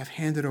have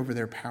handed over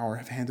their power,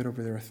 have handed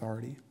over their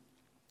authority.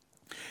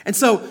 And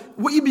so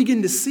what you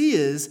begin to see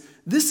is,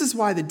 this is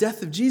why the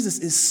death of Jesus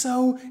is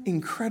so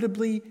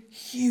incredibly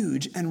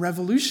huge and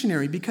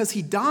revolutionary, because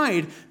he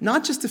died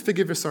not just to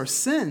forgive us our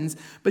sins,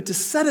 but to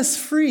set us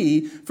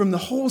free from the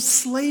whole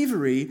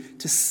slavery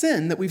to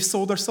sin that we've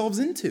sold ourselves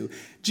into.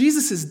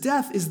 Jesus'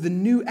 death is the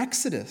new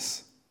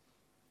Exodus,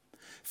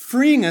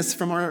 freeing us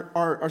from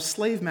our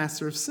slave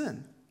master of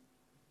sin.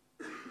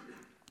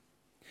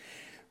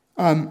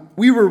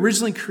 We were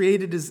originally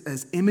created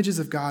as images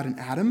of God in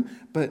Adam,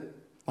 but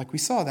like we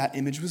saw, that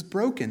image was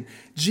broken.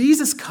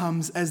 Jesus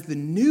comes as the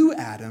new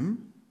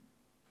Adam,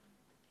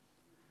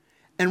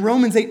 and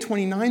Romans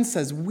 8:29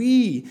 says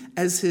we,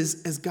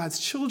 as God's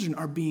children,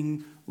 are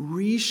being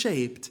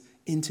reshaped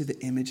into the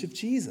image of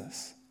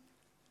Jesus.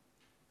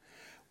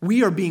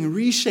 We are being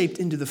reshaped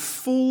into the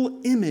full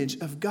image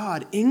of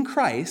God in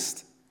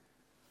Christ.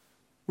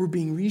 We're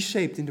being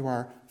reshaped into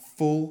our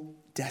full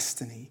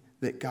destiny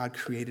that God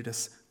created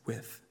us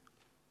with.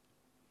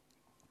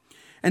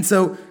 And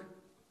so,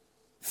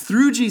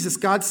 through Jesus,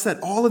 God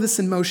set all of this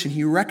in motion.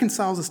 He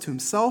reconciles us to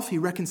himself. He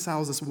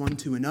reconciles us one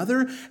to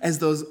another. As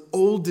those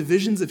old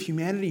divisions of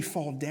humanity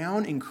fall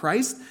down in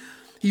Christ,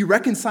 he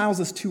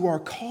reconciles us to our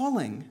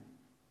calling.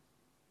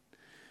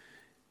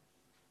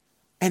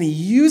 And he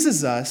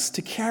uses us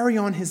to carry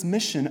on his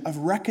mission of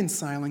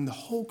reconciling the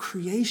whole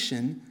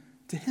creation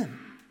to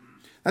him.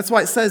 That's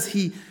why it says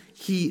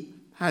he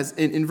has,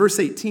 in verse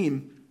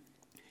 18,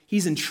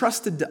 he's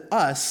entrusted to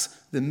us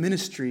the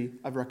ministry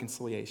of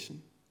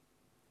reconciliation.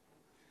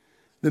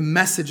 The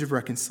message of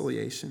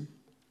reconciliation.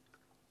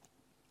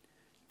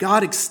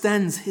 God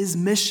extends his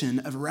mission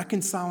of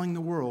reconciling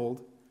the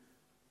world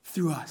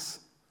through us.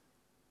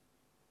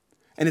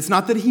 And it's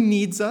not that he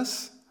needs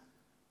us.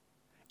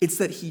 It's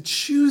that he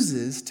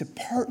chooses to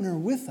partner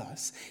with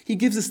us. He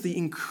gives us the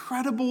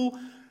incredible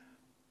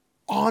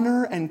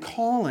honor and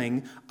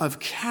calling of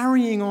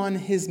carrying on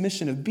his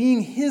mission, of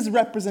being his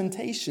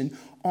representation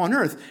on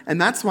earth.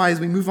 And that's why, as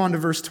we move on to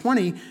verse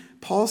 20,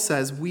 Paul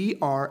says we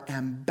are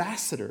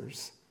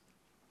ambassadors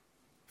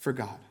for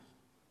God.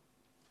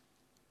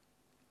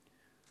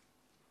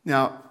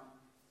 Now,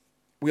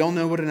 we all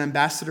know what an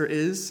ambassador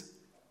is.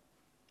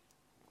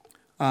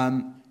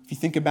 If you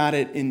think about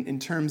it in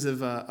terms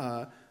of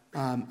a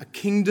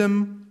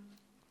kingdom,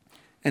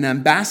 an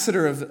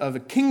ambassador of a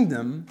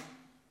kingdom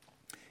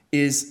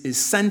is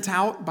sent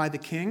out by the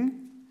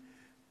king.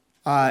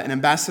 An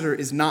ambassador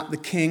is not the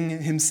king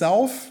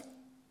himself,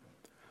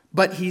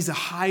 but he's a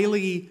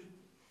highly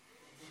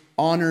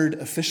honored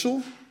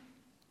official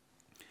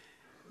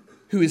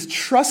who is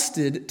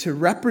trusted to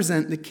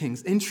represent the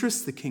king's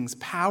interests, the king's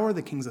power,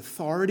 the king's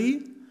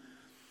authority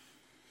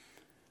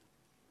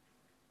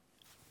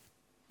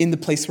in the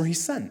place where he's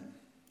sent.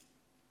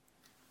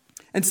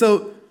 And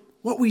so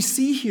what we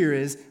see here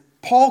is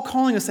Paul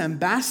calling us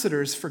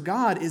ambassadors for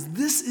God is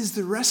this is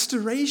the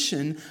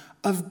restoration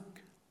of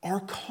our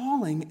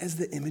calling as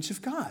the image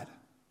of God.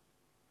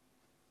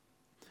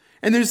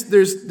 And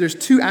there's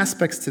two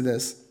aspects to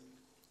this.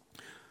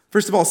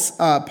 First of all,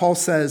 Paul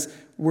says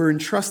we're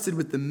entrusted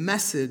with the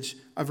message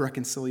of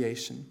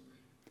reconciliation.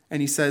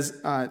 And he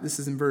says, this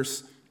is in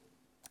verse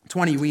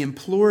 20, we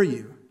implore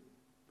you,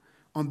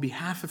 on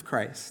behalf of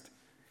Christ,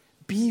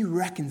 be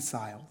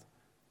reconciled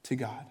to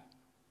God.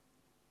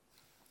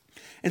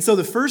 And so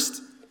the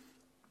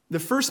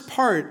first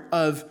part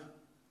of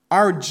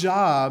our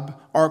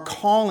job, our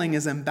calling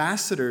as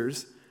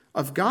ambassadors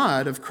of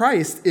God, of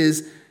Christ,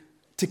 is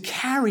to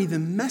carry the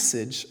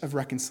message of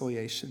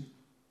reconciliation.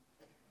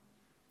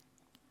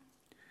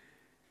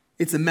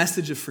 It's a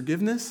message of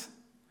forgiveness.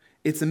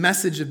 It's a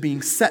message of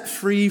being set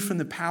free from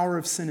the power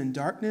of sin and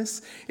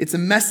darkness. It's a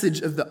message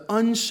of the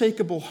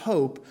unshakable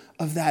hope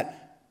of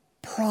that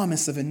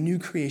promise of a new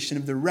creation,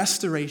 of the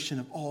restoration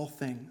of all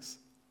things.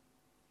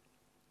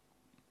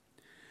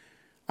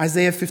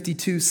 Isaiah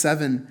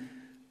 52:7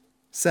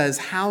 says,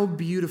 "How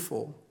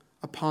beautiful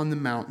upon the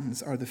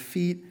mountains are the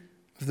feet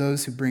of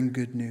those who bring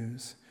good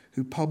news,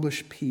 who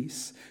publish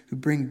peace, who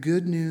bring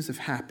good news of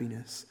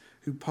happiness,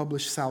 who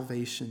publish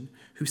salvation,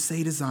 who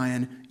say to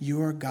Zion,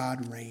 'Your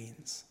God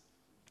reigns.'"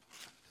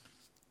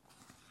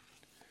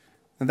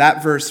 Now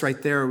that verse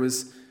right there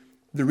was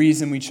the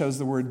reason we chose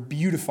the word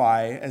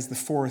beautify as the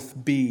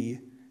fourth B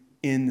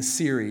in the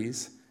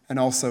series, and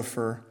also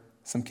for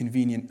some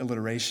convenient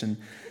alliteration.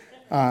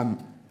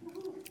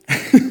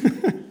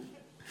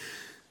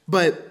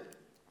 But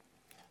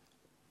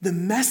the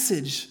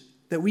message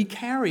that we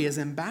carry as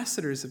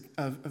ambassadors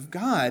of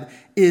God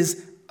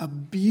is a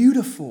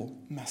beautiful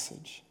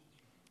message.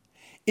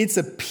 It's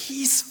a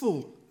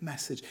peaceful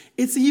message.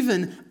 It's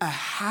even a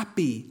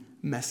happy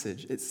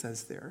message, it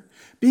says there.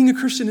 Being a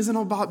Christian isn't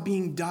all about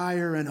being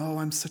dire and, oh,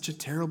 I'm such a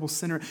terrible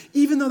sinner.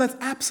 Even though that's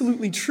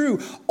absolutely true,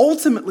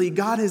 ultimately,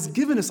 God has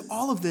given us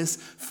all of this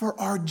for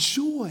our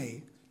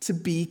joy to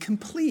be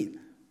complete.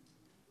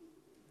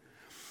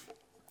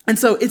 And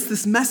so it's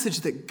this message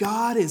that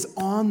God is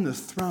on the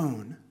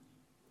throne,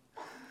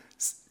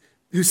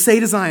 who say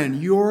to Zion,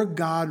 "Your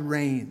God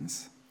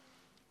reigns."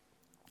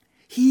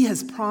 He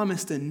has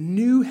promised a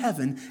new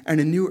heaven and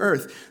a new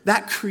earth.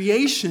 That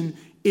creation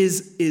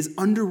is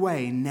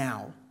underway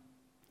now.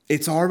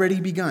 It's already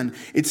begun.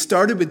 It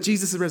started with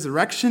Jesus'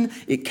 resurrection.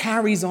 It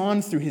carries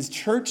on through his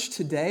church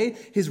today,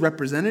 his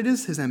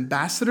representatives, his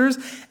ambassadors.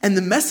 And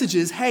the message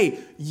is, hey,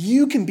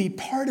 you can be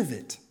part of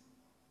it.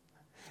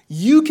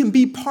 You can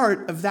be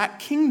part of that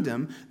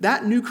kingdom,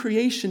 that new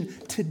creation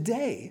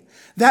today.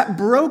 That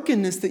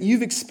brokenness that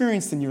you've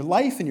experienced in your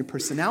life, in your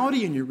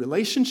personality, in your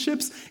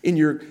relationships, in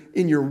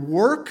your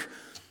work,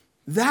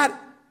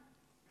 that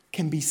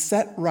can be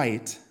set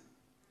right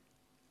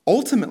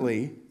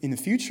ultimately in the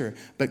future.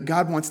 But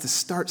God wants to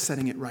start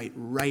setting it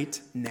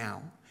right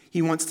now.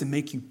 He wants to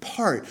make you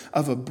part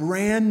of a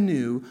brand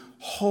new,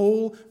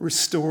 whole,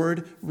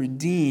 restored,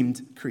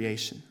 redeemed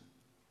creation.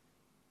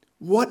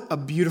 What a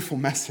beautiful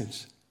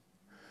message.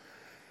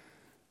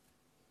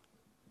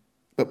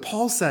 But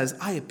Paul says,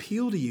 I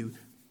appeal to you,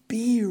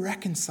 be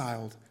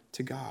reconciled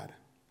to God.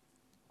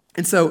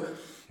 And so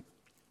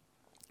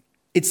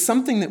it's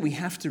something that we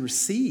have to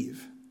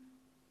receive.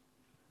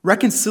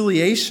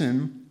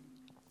 Reconciliation,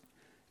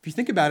 if you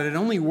think about it, it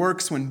only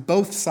works when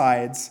both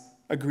sides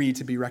agree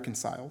to be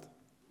reconciled.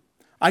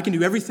 I can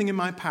do everything in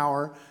my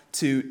power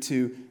to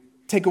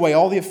take away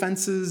all the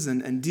offenses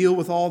and deal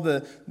with all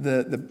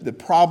the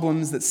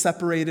problems that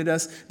separated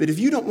us. But if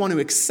you don't want to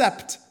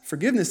accept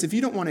forgiveness, if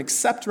you don't want to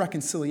accept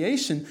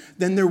reconciliation,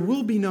 then there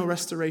will be no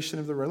restoration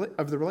of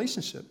the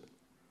relationship.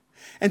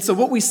 And so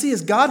what we see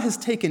is God has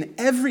taken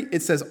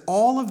it says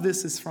all of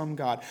this is from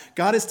God.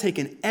 God has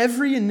taken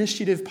every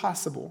initiative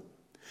possible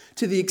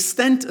to the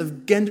extent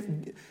of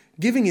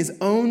giving his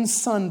own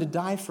son to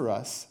die for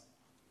us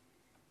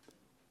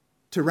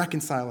to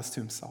reconcile us to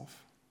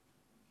himself.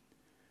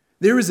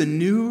 There is a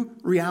new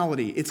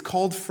reality. It's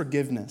called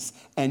forgiveness,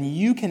 and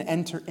you can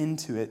enter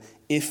into it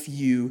if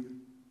you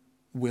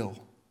will.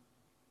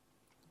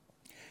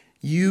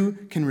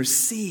 You can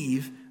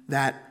receive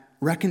that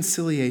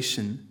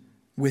reconciliation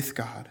with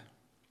God.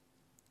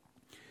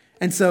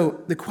 And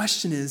so the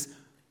question is,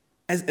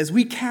 as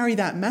we carry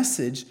that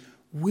message,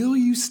 will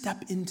you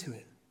step into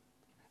it?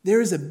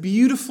 There is a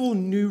beautiful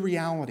new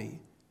reality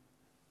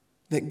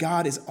that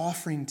God is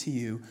offering to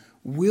you.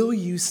 Will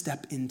you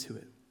step into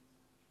it?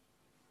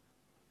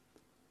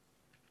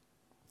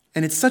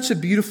 And it's such a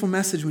beautiful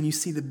message when you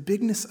see the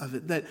bigness of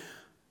it, that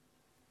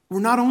we're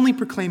not only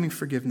proclaiming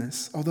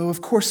forgiveness, although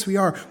of course we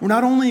are. We're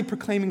not only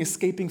proclaiming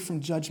escaping from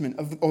judgment,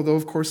 although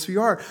of course we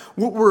are.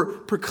 What we're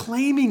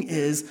proclaiming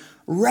is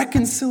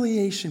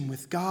reconciliation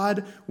with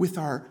God, with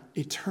our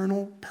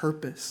eternal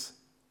purpose.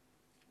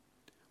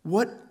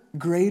 What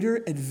greater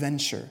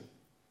adventure,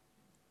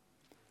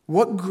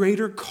 what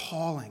greater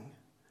calling,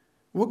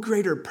 what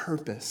greater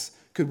purpose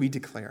could we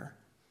declare?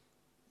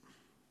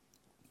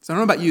 So I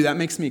don't know about you, that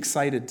makes me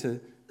excited to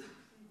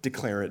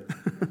declare it,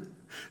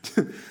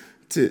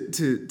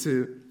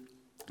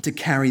 to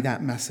carry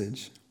that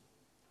message.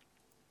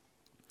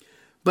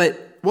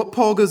 But what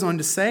Paul goes on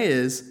to say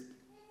is,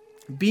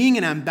 being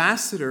an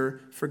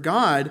ambassador for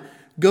God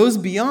goes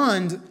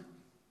beyond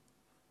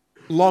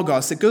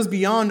logos. It goes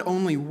beyond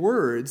only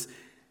words.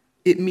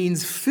 It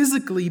means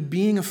physically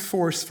being a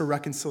force for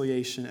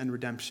reconciliation and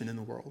redemption in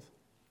the world.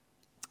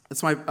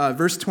 That's why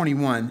verse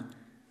 21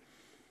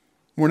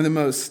 one of the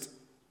most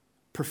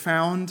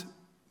profound,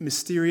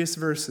 mysterious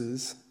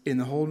verses in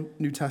the whole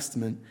New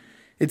Testament.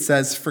 It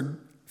says,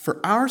 for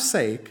our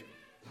sake,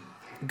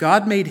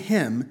 God made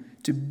him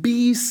to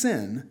be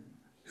sin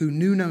who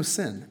knew no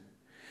sin,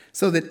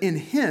 so that in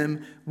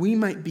him we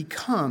might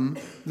become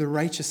the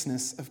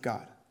righteousness of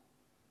God.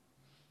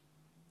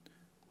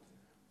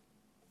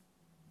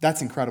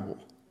 That's incredible.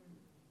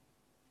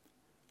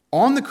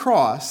 On the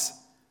cross,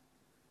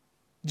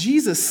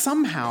 Jesus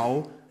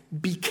somehow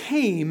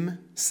became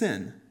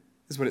sin,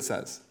 is what it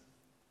says.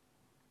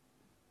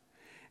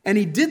 And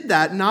he did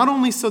that not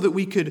only so that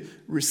we could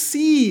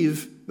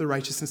receive the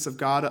righteousness of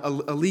God, a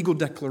legal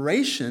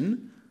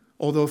declaration,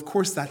 although of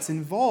course that's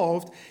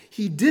involved,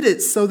 he did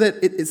it so that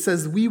it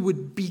says we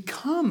would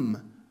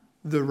become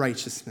the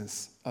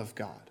righteousness of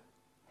God.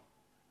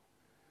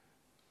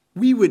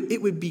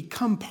 It would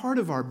become part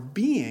of our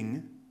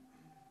being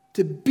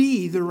to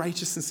be the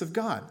righteousness of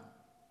God.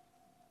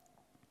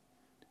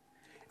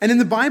 And in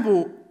the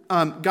Bible,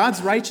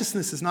 God's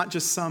righteousness is not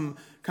just some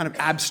kind of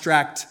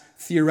abstract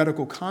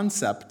theoretical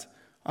concept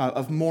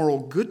of moral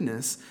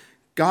goodness.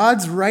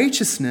 God's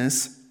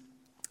righteousness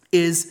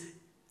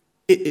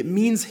it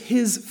means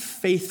his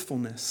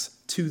faithfulness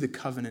to the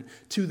covenant,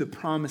 to the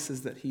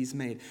promises that he's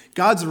made.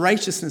 God's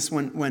righteousness,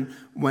 when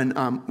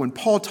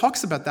Paul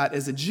talks about that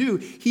as a Jew,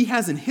 he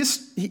has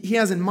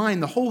in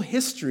mind the whole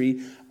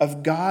history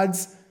of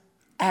God's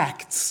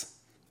acts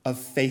of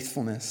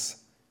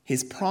faithfulness,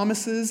 his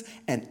promises,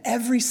 and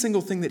every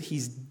single thing that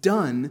he's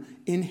done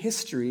in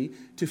history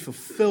to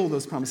fulfill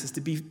those promises,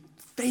 to be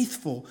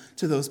faithful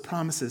to those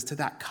promises, to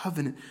that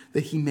covenant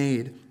that he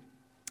made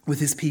with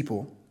his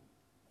people.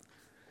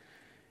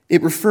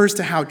 It refers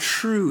to how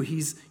true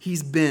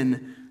he's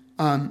been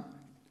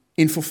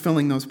in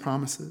fulfilling those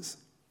promises.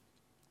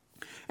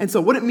 And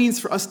so what it means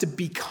for us to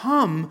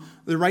become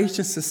the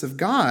righteousness of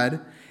God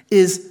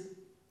is,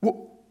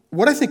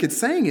 what I think it's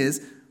saying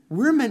is,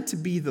 we're meant to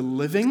be the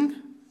living,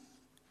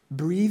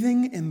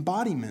 breathing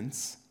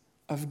embodiments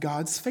of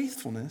God's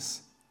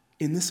faithfulness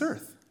in this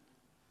earth.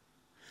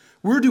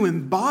 We're to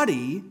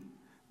embody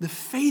the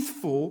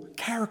faithful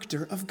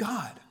character of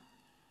God.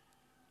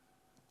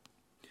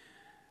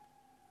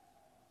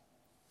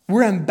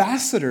 We're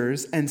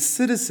ambassadors and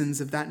citizens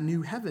of that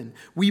new heaven.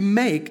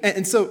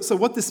 So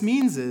what this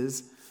means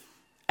is,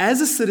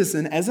 as a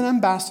citizen, as an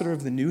ambassador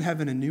of the new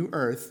heaven and new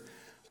earth,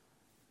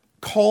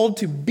 called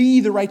to be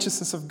the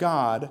righteousness of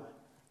God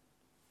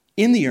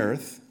in the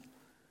earth,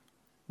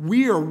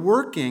 we are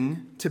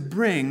working to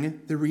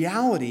bring the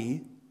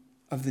reality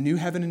of the new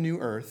heaven and new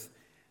earth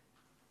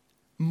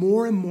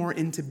more and more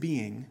into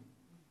being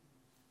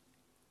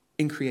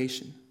in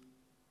creation.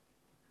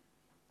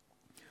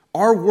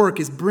 Our work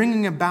is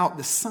bringing about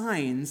the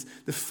signs,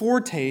 the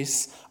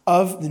foretastes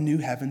of the new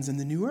heavens and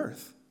the new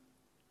earth.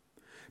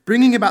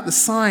 Bringing about the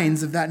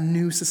signs of that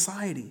new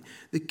society,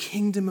 the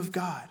kingdom of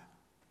God.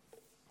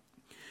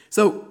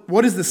 So,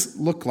 what does this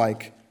look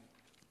like?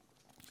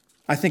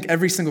 I think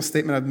every single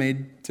statement I've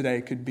made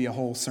today could be a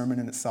whole sermon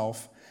in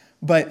itself.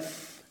 But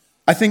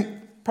I think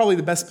probably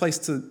the best place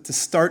to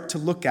start to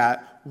look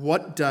at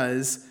what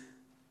does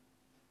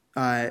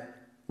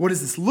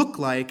this look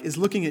like is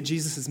looking at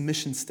Jesus'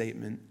 mission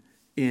statement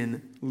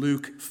in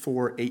Luke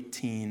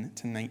 4:18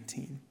 to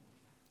 19,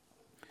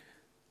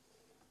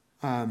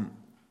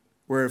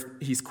 where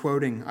he's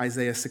quoting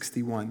Isaiah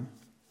 61.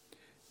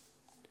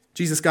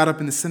 Jesus got up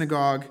in the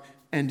synagogue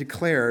and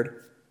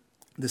declared,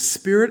 "The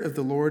Spirit of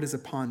the Lord is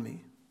upon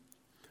me,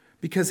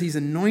 because he's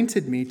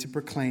anointed me to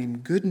proclaim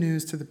good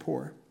news to the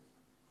poor.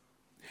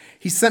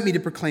 He sent me to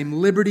proclaim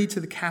liberty to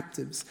the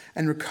captives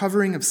and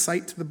recovering of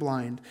sight to the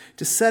blind,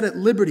 to set at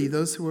liberty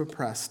those who are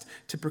oppressed,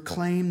 to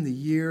proclaim the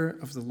year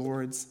of the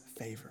Lord's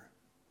favor."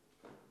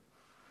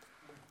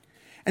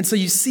 And so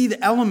you see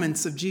the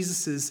elements of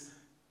Jesus'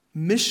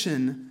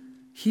 mission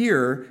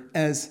here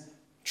as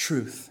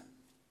truth,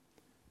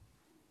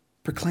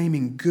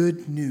 proclaiming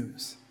good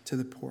news to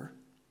the poor,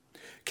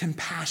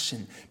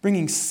 compassion,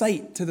 bringing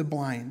sight to the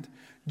blind,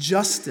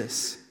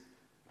 justice,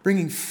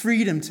 bringing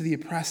freedom to the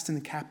oppressed and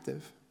the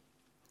captive.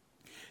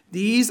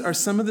 These are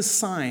some of the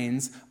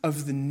signs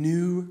of the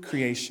new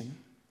creation.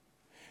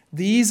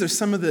 These are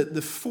some of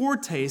the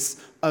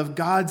foretastes of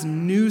God's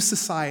new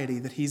society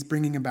that he's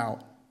bringing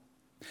about.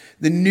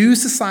 The new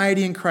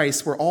society in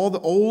Christ where all the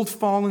old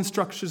fallen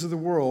structures of the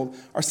world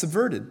are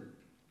subverted.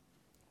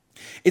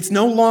 It's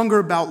no longer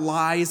about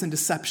lies and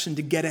deception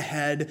to get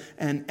ahead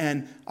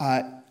and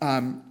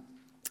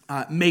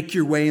make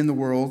your way in the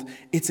world.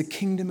 It's a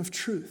kingdom of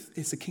truth.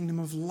 It's a kingdom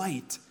of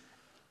light.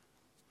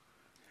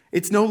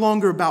 It's no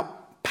longer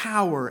about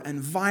power and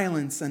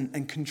violence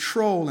and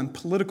control and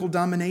political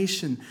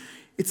domination.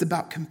 It's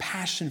about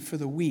compassion for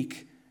the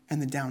weak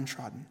and the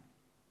downtrodden.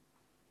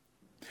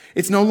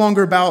 It's no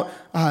longer about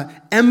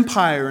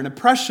empire and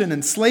oppression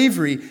and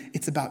slavery.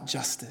 It's about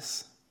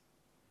justice.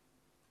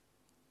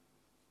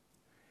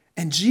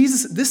 And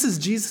this is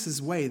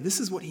Jesus' way. This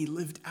is what he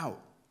lived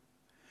out.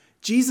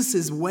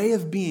 Jesus' way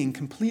of being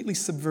completely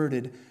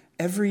subverted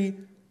every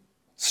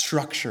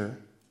structure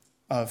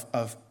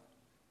of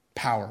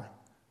power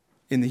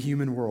in the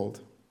human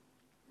world.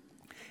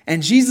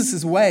 And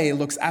Jesus' way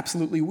looks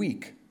absolutely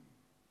weak.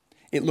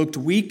 It looked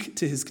weak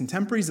to his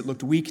contemporaries. It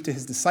looked weak to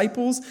his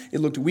disciples. It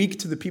looked weak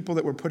to the people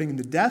that were putting him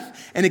to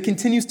death. And it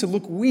continues to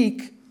look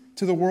weak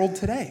to the world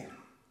today.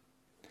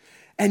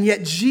 And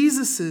yet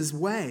Jesus'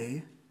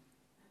 way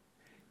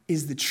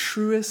is the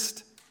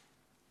truest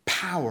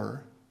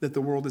power that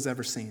the world has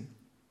ever seen.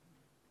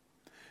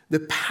 The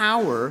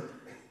power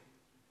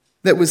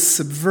that was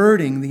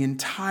subverting the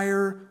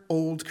entire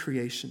old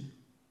creation.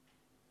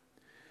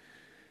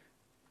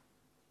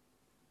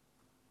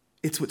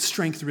 It's what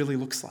strength really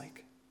looks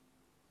like.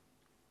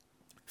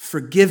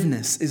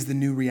 Forgiveness is the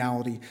new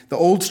reality. The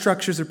old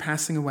structures are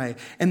passing away.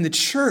 And the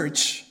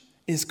church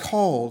is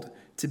called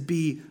to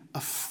be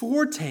a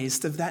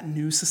foretaste of that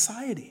new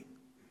society,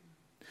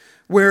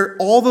 where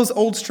all those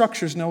old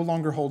structures no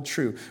longer hold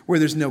true, where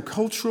there's no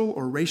cultural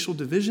or racial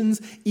divisions,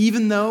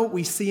 even though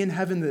we see in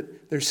heaven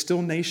that there's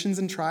still nations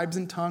and tribes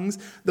and tongues.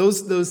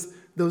 Those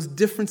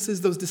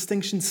differences, those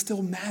distinctions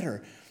still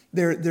matter.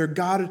 They're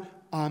God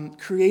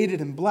created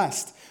and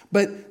blessed,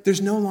 but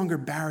there's no longer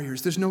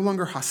barriers. There's no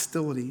longer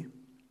hostility.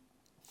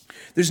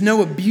 There's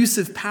no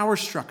abusive power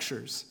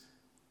structures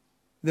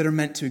that are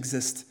meant to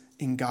exist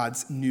in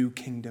God's new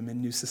kingdom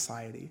and new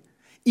society.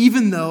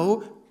 Even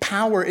though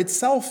power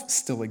itself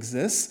still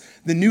exists,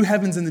 the new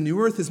heavens and the new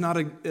earth is not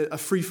a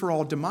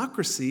free-for-all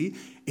democracy.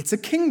 It's a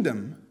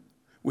kingdom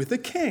with a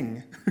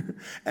king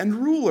and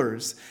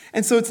rulers.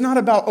 And so it's not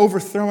about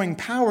overthrowing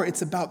power.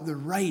 It's about the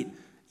right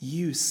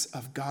use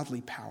of godly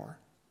power.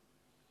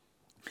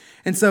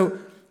 And so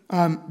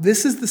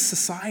this is the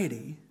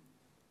society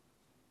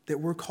that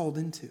we're called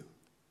into.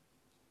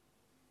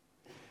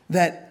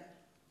 That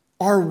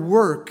our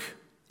work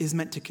is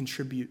meant to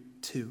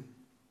contribute to.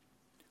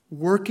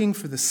 Working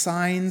for the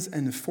signs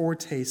and the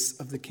foretastes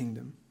of the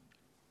kingdom.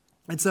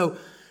 And so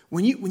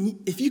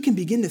if you can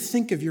begin to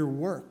think of your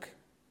work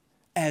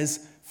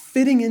as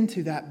fitting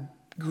into that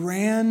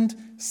grand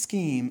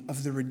scheme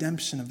of the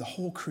redemption of the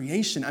whole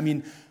creation, I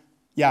mean,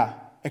 yeah,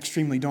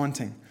 extremely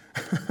daunting.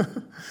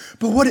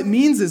 But what it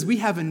means is we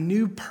have a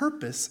new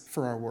purpose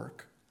for our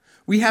work.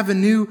 We have a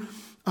new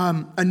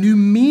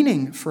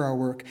meaning for our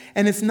work.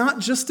 And it's not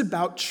just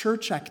about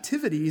church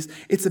activities.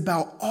 It's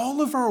about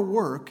all of our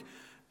work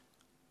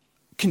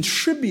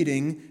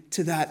contributing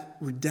to that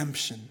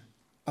redemption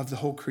of the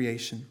whole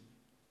creation.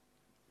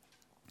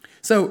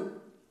 So,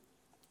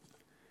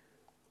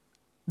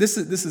 this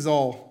is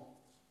all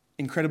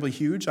incredibly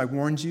huge. I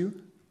warned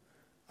you.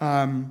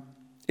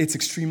 It's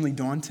extremely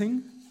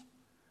daunting.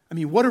 I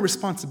mean, what a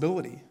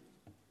responsibility.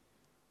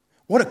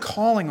 What a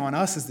calling on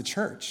us as the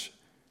church.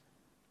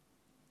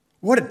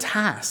 What a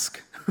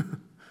task. But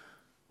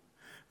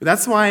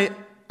that's why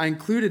I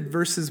included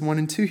verses 1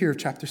 and 2 here of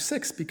chapter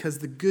 6, because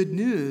the good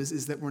news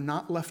is that we're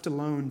not left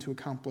alone to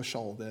accomplish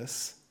all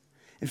this.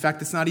 In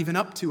fact, it's not even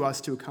up to us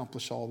to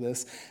accomplish all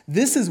this.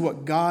 This is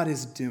what God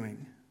is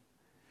doing.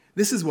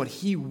 This is what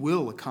he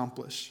will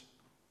accomplish.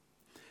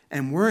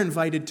 And we're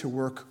invited to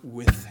work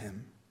with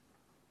him.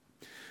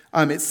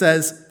 It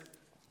says,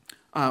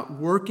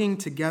 working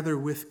together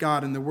with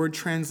God, and the word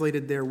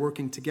translated there,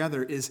 working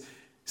together, is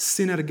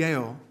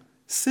synergeo,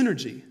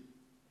 synergy.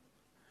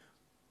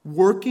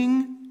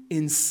 Working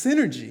in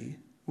synergy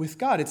with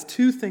God. It's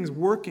two things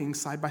working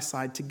side by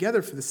side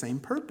together for the same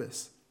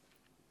purpose.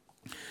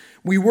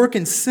 We work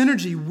in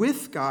synergy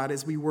with God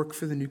as we work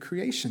for the new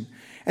creation.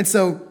 And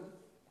so,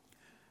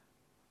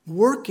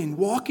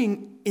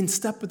 walking in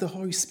step with the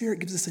Holy Spirit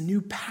gives us a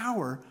new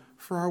power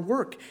for our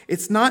work.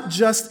 It's not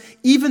just,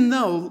 even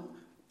though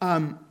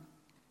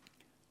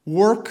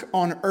work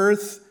on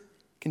earth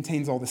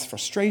contains all this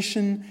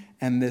frustration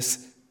and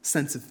this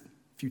sense of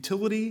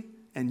futility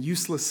and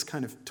useless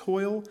kind of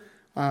toil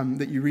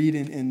that you read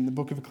in the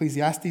book of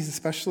Ecclesiastes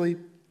especially.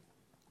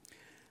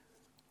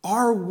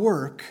 Our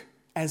work,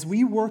 as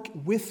we work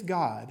with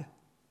God,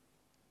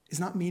 is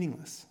not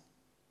meaningless.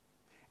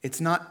 It's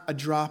not a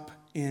drop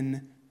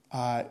in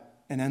an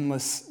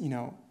endless,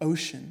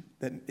 ocean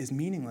that is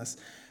meaningless.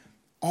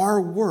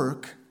 Our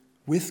work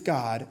with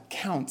God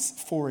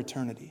counts for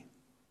eternity.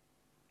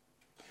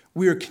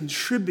 We are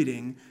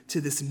contributing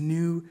to this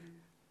new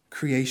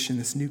creation,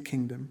 this new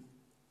kingdom.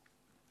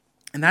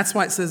 And that's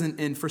why it says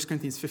in 1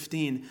 Corinthians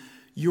 15,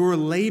 your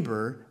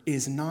labor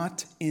is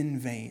not in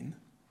vain.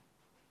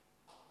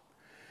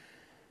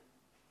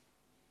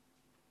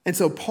 And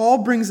so Paul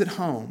brings it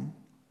home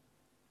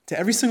to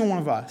every single one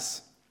of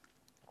us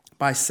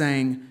by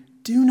saying,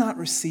 do not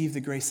receive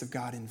the grace of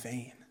God in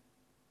vain.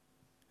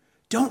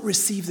 Don't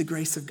receive the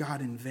grace of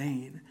God in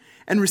vain.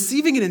 And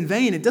receiving it in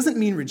vain, it doesn't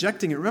mean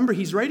rejecting it. Remember,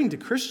 he's writing to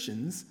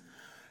Christians.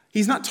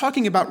 He's not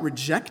talking about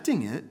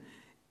rejecting it.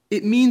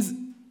 It means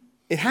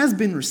it has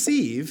been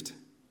received.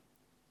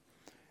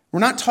 We're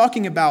not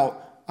talking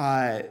about,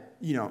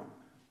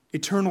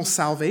 eternal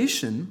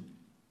salvation.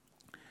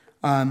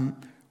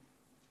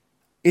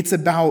 It's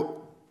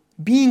about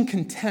being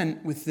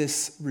content with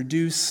this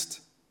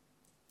reduced,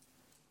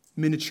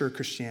 miniature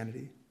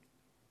Christianity.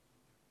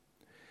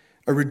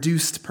 A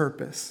reduced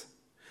purpose.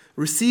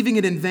 Receiving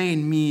it in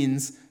vain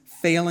means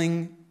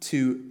failing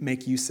to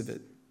make use of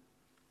it.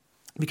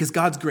 Because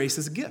God's grace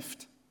is a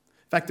gift.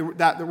 In fact,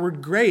 the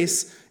word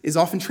grace is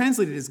often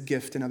translated as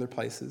gift in other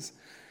places.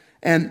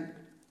 And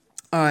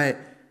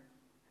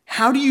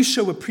how do you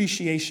show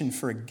appreciation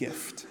for a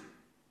gift?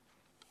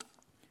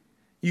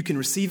 You can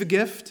receive a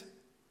gift,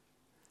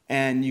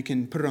 and you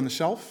can put it on the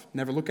shelf,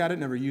 never look at it,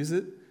 never use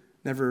it,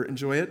 never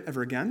enjoy it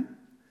ever again.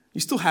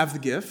 You still have the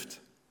gift,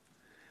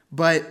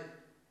 but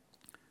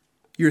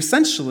you're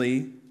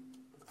essentially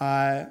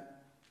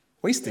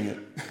wasting it.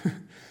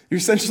 You're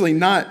essentially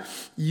not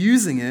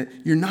using it.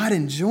 You're not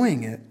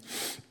enjoying it.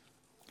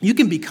 You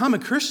can become a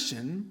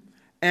Christian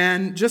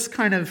and just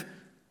kind of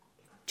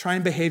try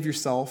and behave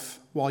yourself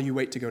while you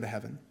wait to go to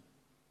heaven.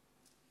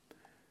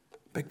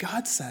 But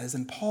God says,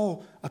 and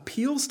Paul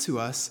appeals to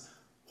us,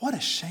 what a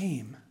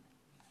shame.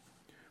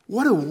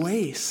 What a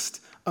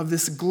waste of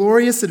this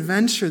glorious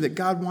adventure that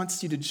God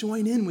wants you to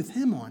join in with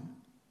him on.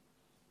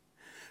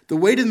 The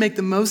way to make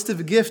the most of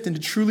a gift and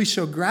to truly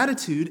show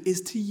gratitude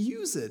is to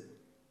use it.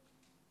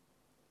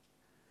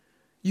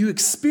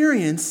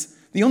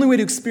 The only way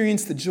to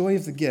experience the joy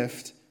of the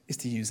gift is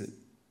to use it.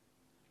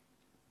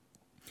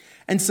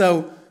 And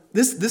so,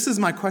 this is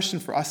my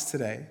question for us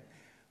today.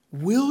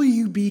 Will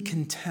you be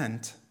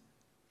content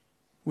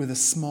with a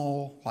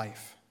small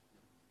life?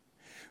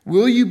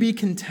 Will you be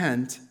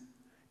content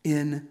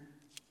in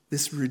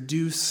this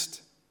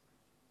reduced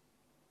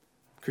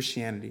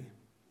Christianity?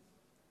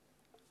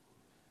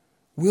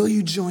 Will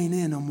you join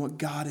in on what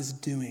God is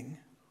doing,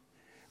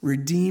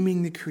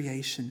 redeeming the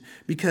creation?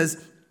 Because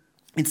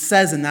it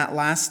says in that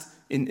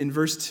in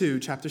verse 2,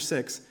 chapter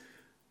 6,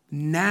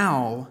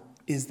 now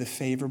is the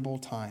favorable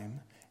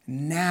time.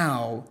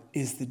 Now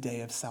is the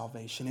day of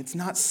salvation. It's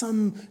not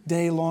some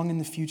day long in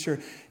the future.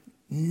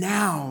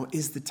 Now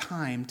is the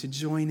time to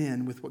join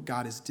in with what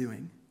God is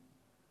doing.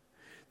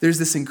 There's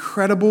this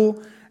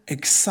incredible,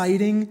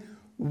 exciting,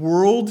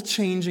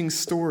 world-changing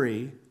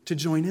story to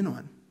join in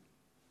on.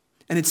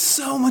 And it's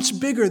so much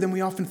bigger than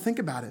we often think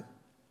about it.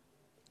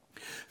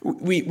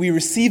 We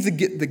receive the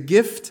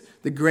gift,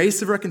 the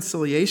grace of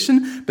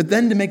reconciliation, but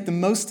then to make the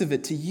most of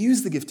it, to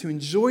use the gift, to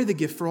enjoy the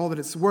gift for all that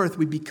it's worth,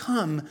 we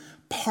become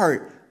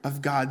part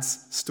of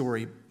God's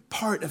story,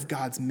 part of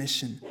God's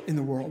mission in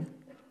the world.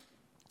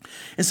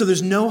 And so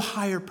there's no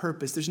higher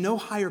purpose, there's no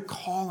higher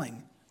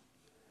calling.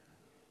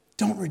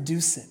 Don't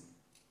reduce it.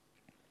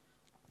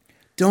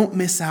 Don't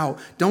miss out.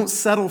 Don't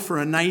settle for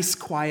a nice,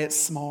 quiet,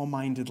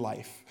 small-minded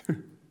life.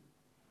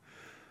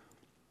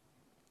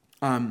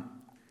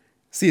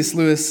 C.S.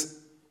 Lewis,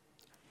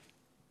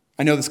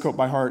 I know this quote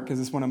by heart because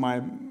it's one of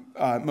my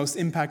most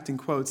impacting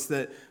quotes,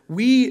 that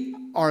we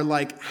are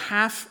like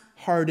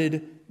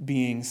half-hearted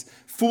beings,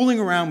 fooling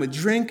around with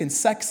drink and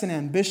sex and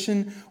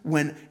ambition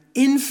when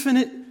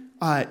infinite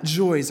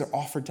joys are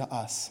offered to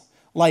us,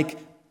 like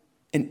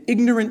an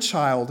ignorant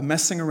child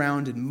messing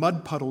around in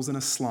mud puddles in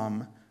a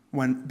slum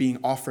when being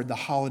offered the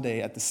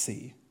holiday at the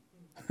sea.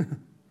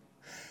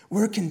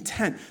 We're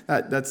content.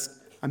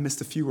 I missed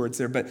a few words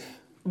there, but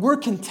we're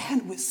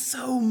content with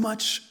so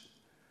much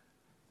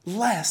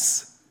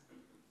less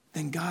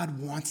than God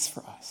wants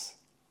for us.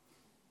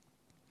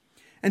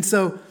 And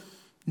so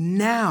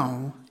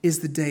now is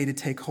the day to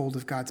take hold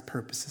of God's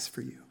purposes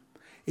for you.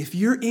 If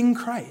you're in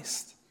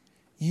Christ,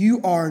 you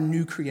are a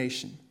new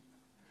creation.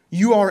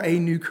 You are a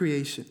new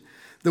creation.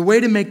 The way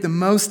to make the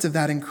most of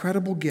that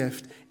incredible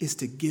gift is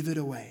to give it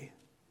away.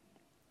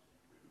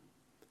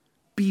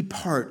 Be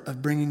part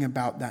of bringing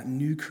about that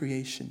new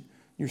creation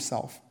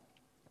yourself.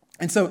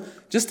 And so,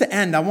 just to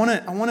end, I want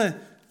to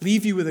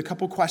leave you with a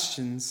couple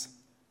questions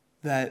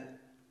that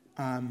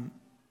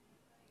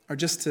are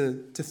just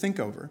to think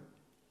over.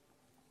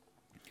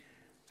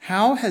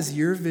 How has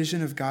your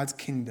vision of God's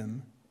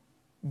kingdom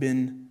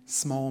been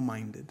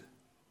small-minded?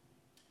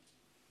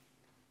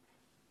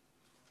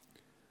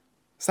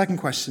 Second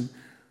question,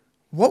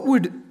 what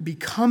would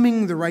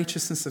becoming the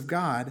righteousness of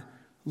God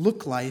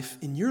look like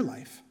in your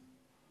life?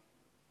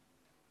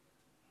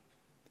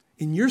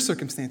 In your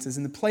circumstances,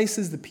 in the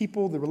places, the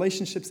people, the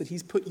relationships that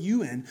he's put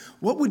you in,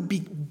 what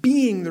would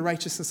being the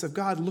righteousness of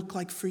God look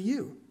like for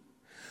you?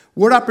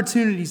 What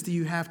opportunities do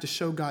you have to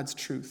show God's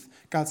truth,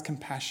 God's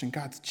compassion,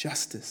 God's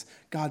justice,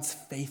 God's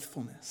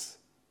faithfulness?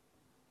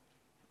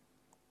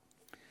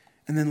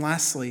 And then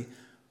lastly,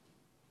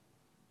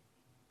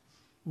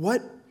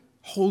 what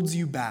holds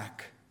you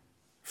back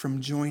from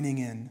joining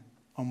in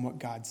on what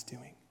God's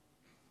doing?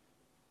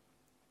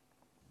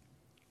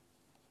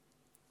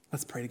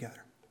 Let's pray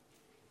together.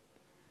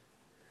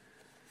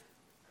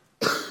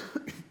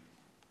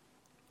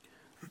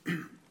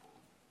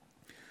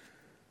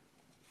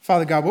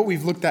 Father God, what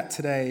we've looked at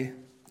today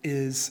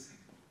is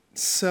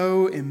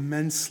so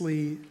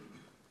immensely,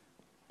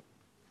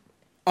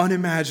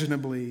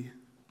 unimaginably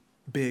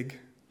big.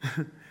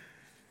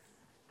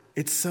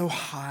 It's so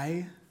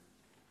high.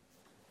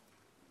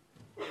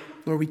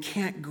 Lord, we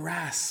can't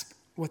grasp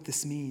what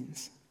this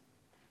means.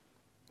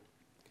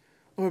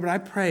 Lord, but I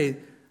pray,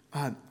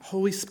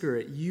 Holy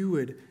Spirit, you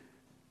would,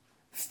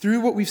 through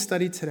what we've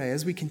studied today,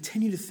 as we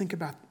continue to think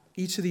about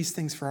each of these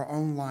things for our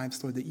own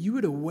lives, Lord, that you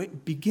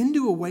would begin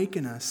to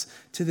awaken us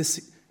to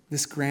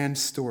this grand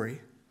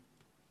story,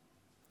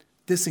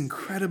 this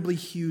incredibly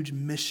huge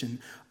mission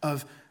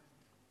of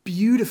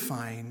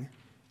beautifying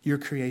your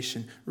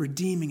creation,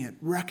 redeeming it,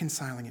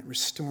 reconciling it,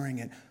 restoring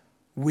it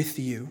with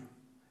you,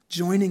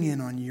 joining in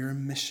on your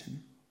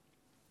mission.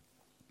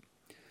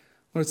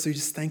 Lord, so we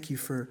just thank you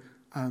for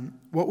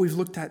what we've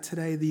looked at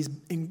today, these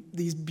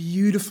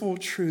beautiful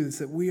truths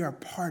that we are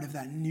part of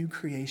that new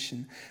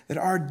creation, that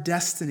our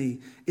destiny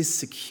is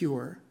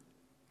secure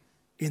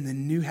in the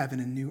new heaven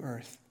and new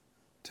earth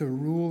to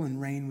rule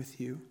and reign with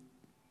you.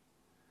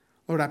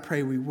 Lord, I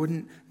pray we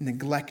wouldn't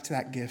neglect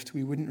that gift.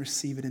 We wouldn't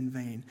receive it in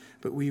vain,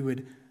 but we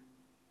would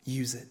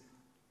use it.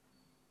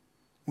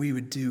 We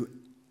would do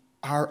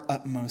our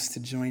utmost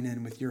to join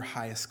in with your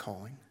highest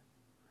calling.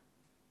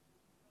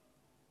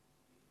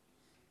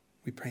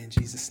 We pray in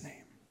Jesus'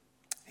 name.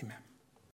 Amen.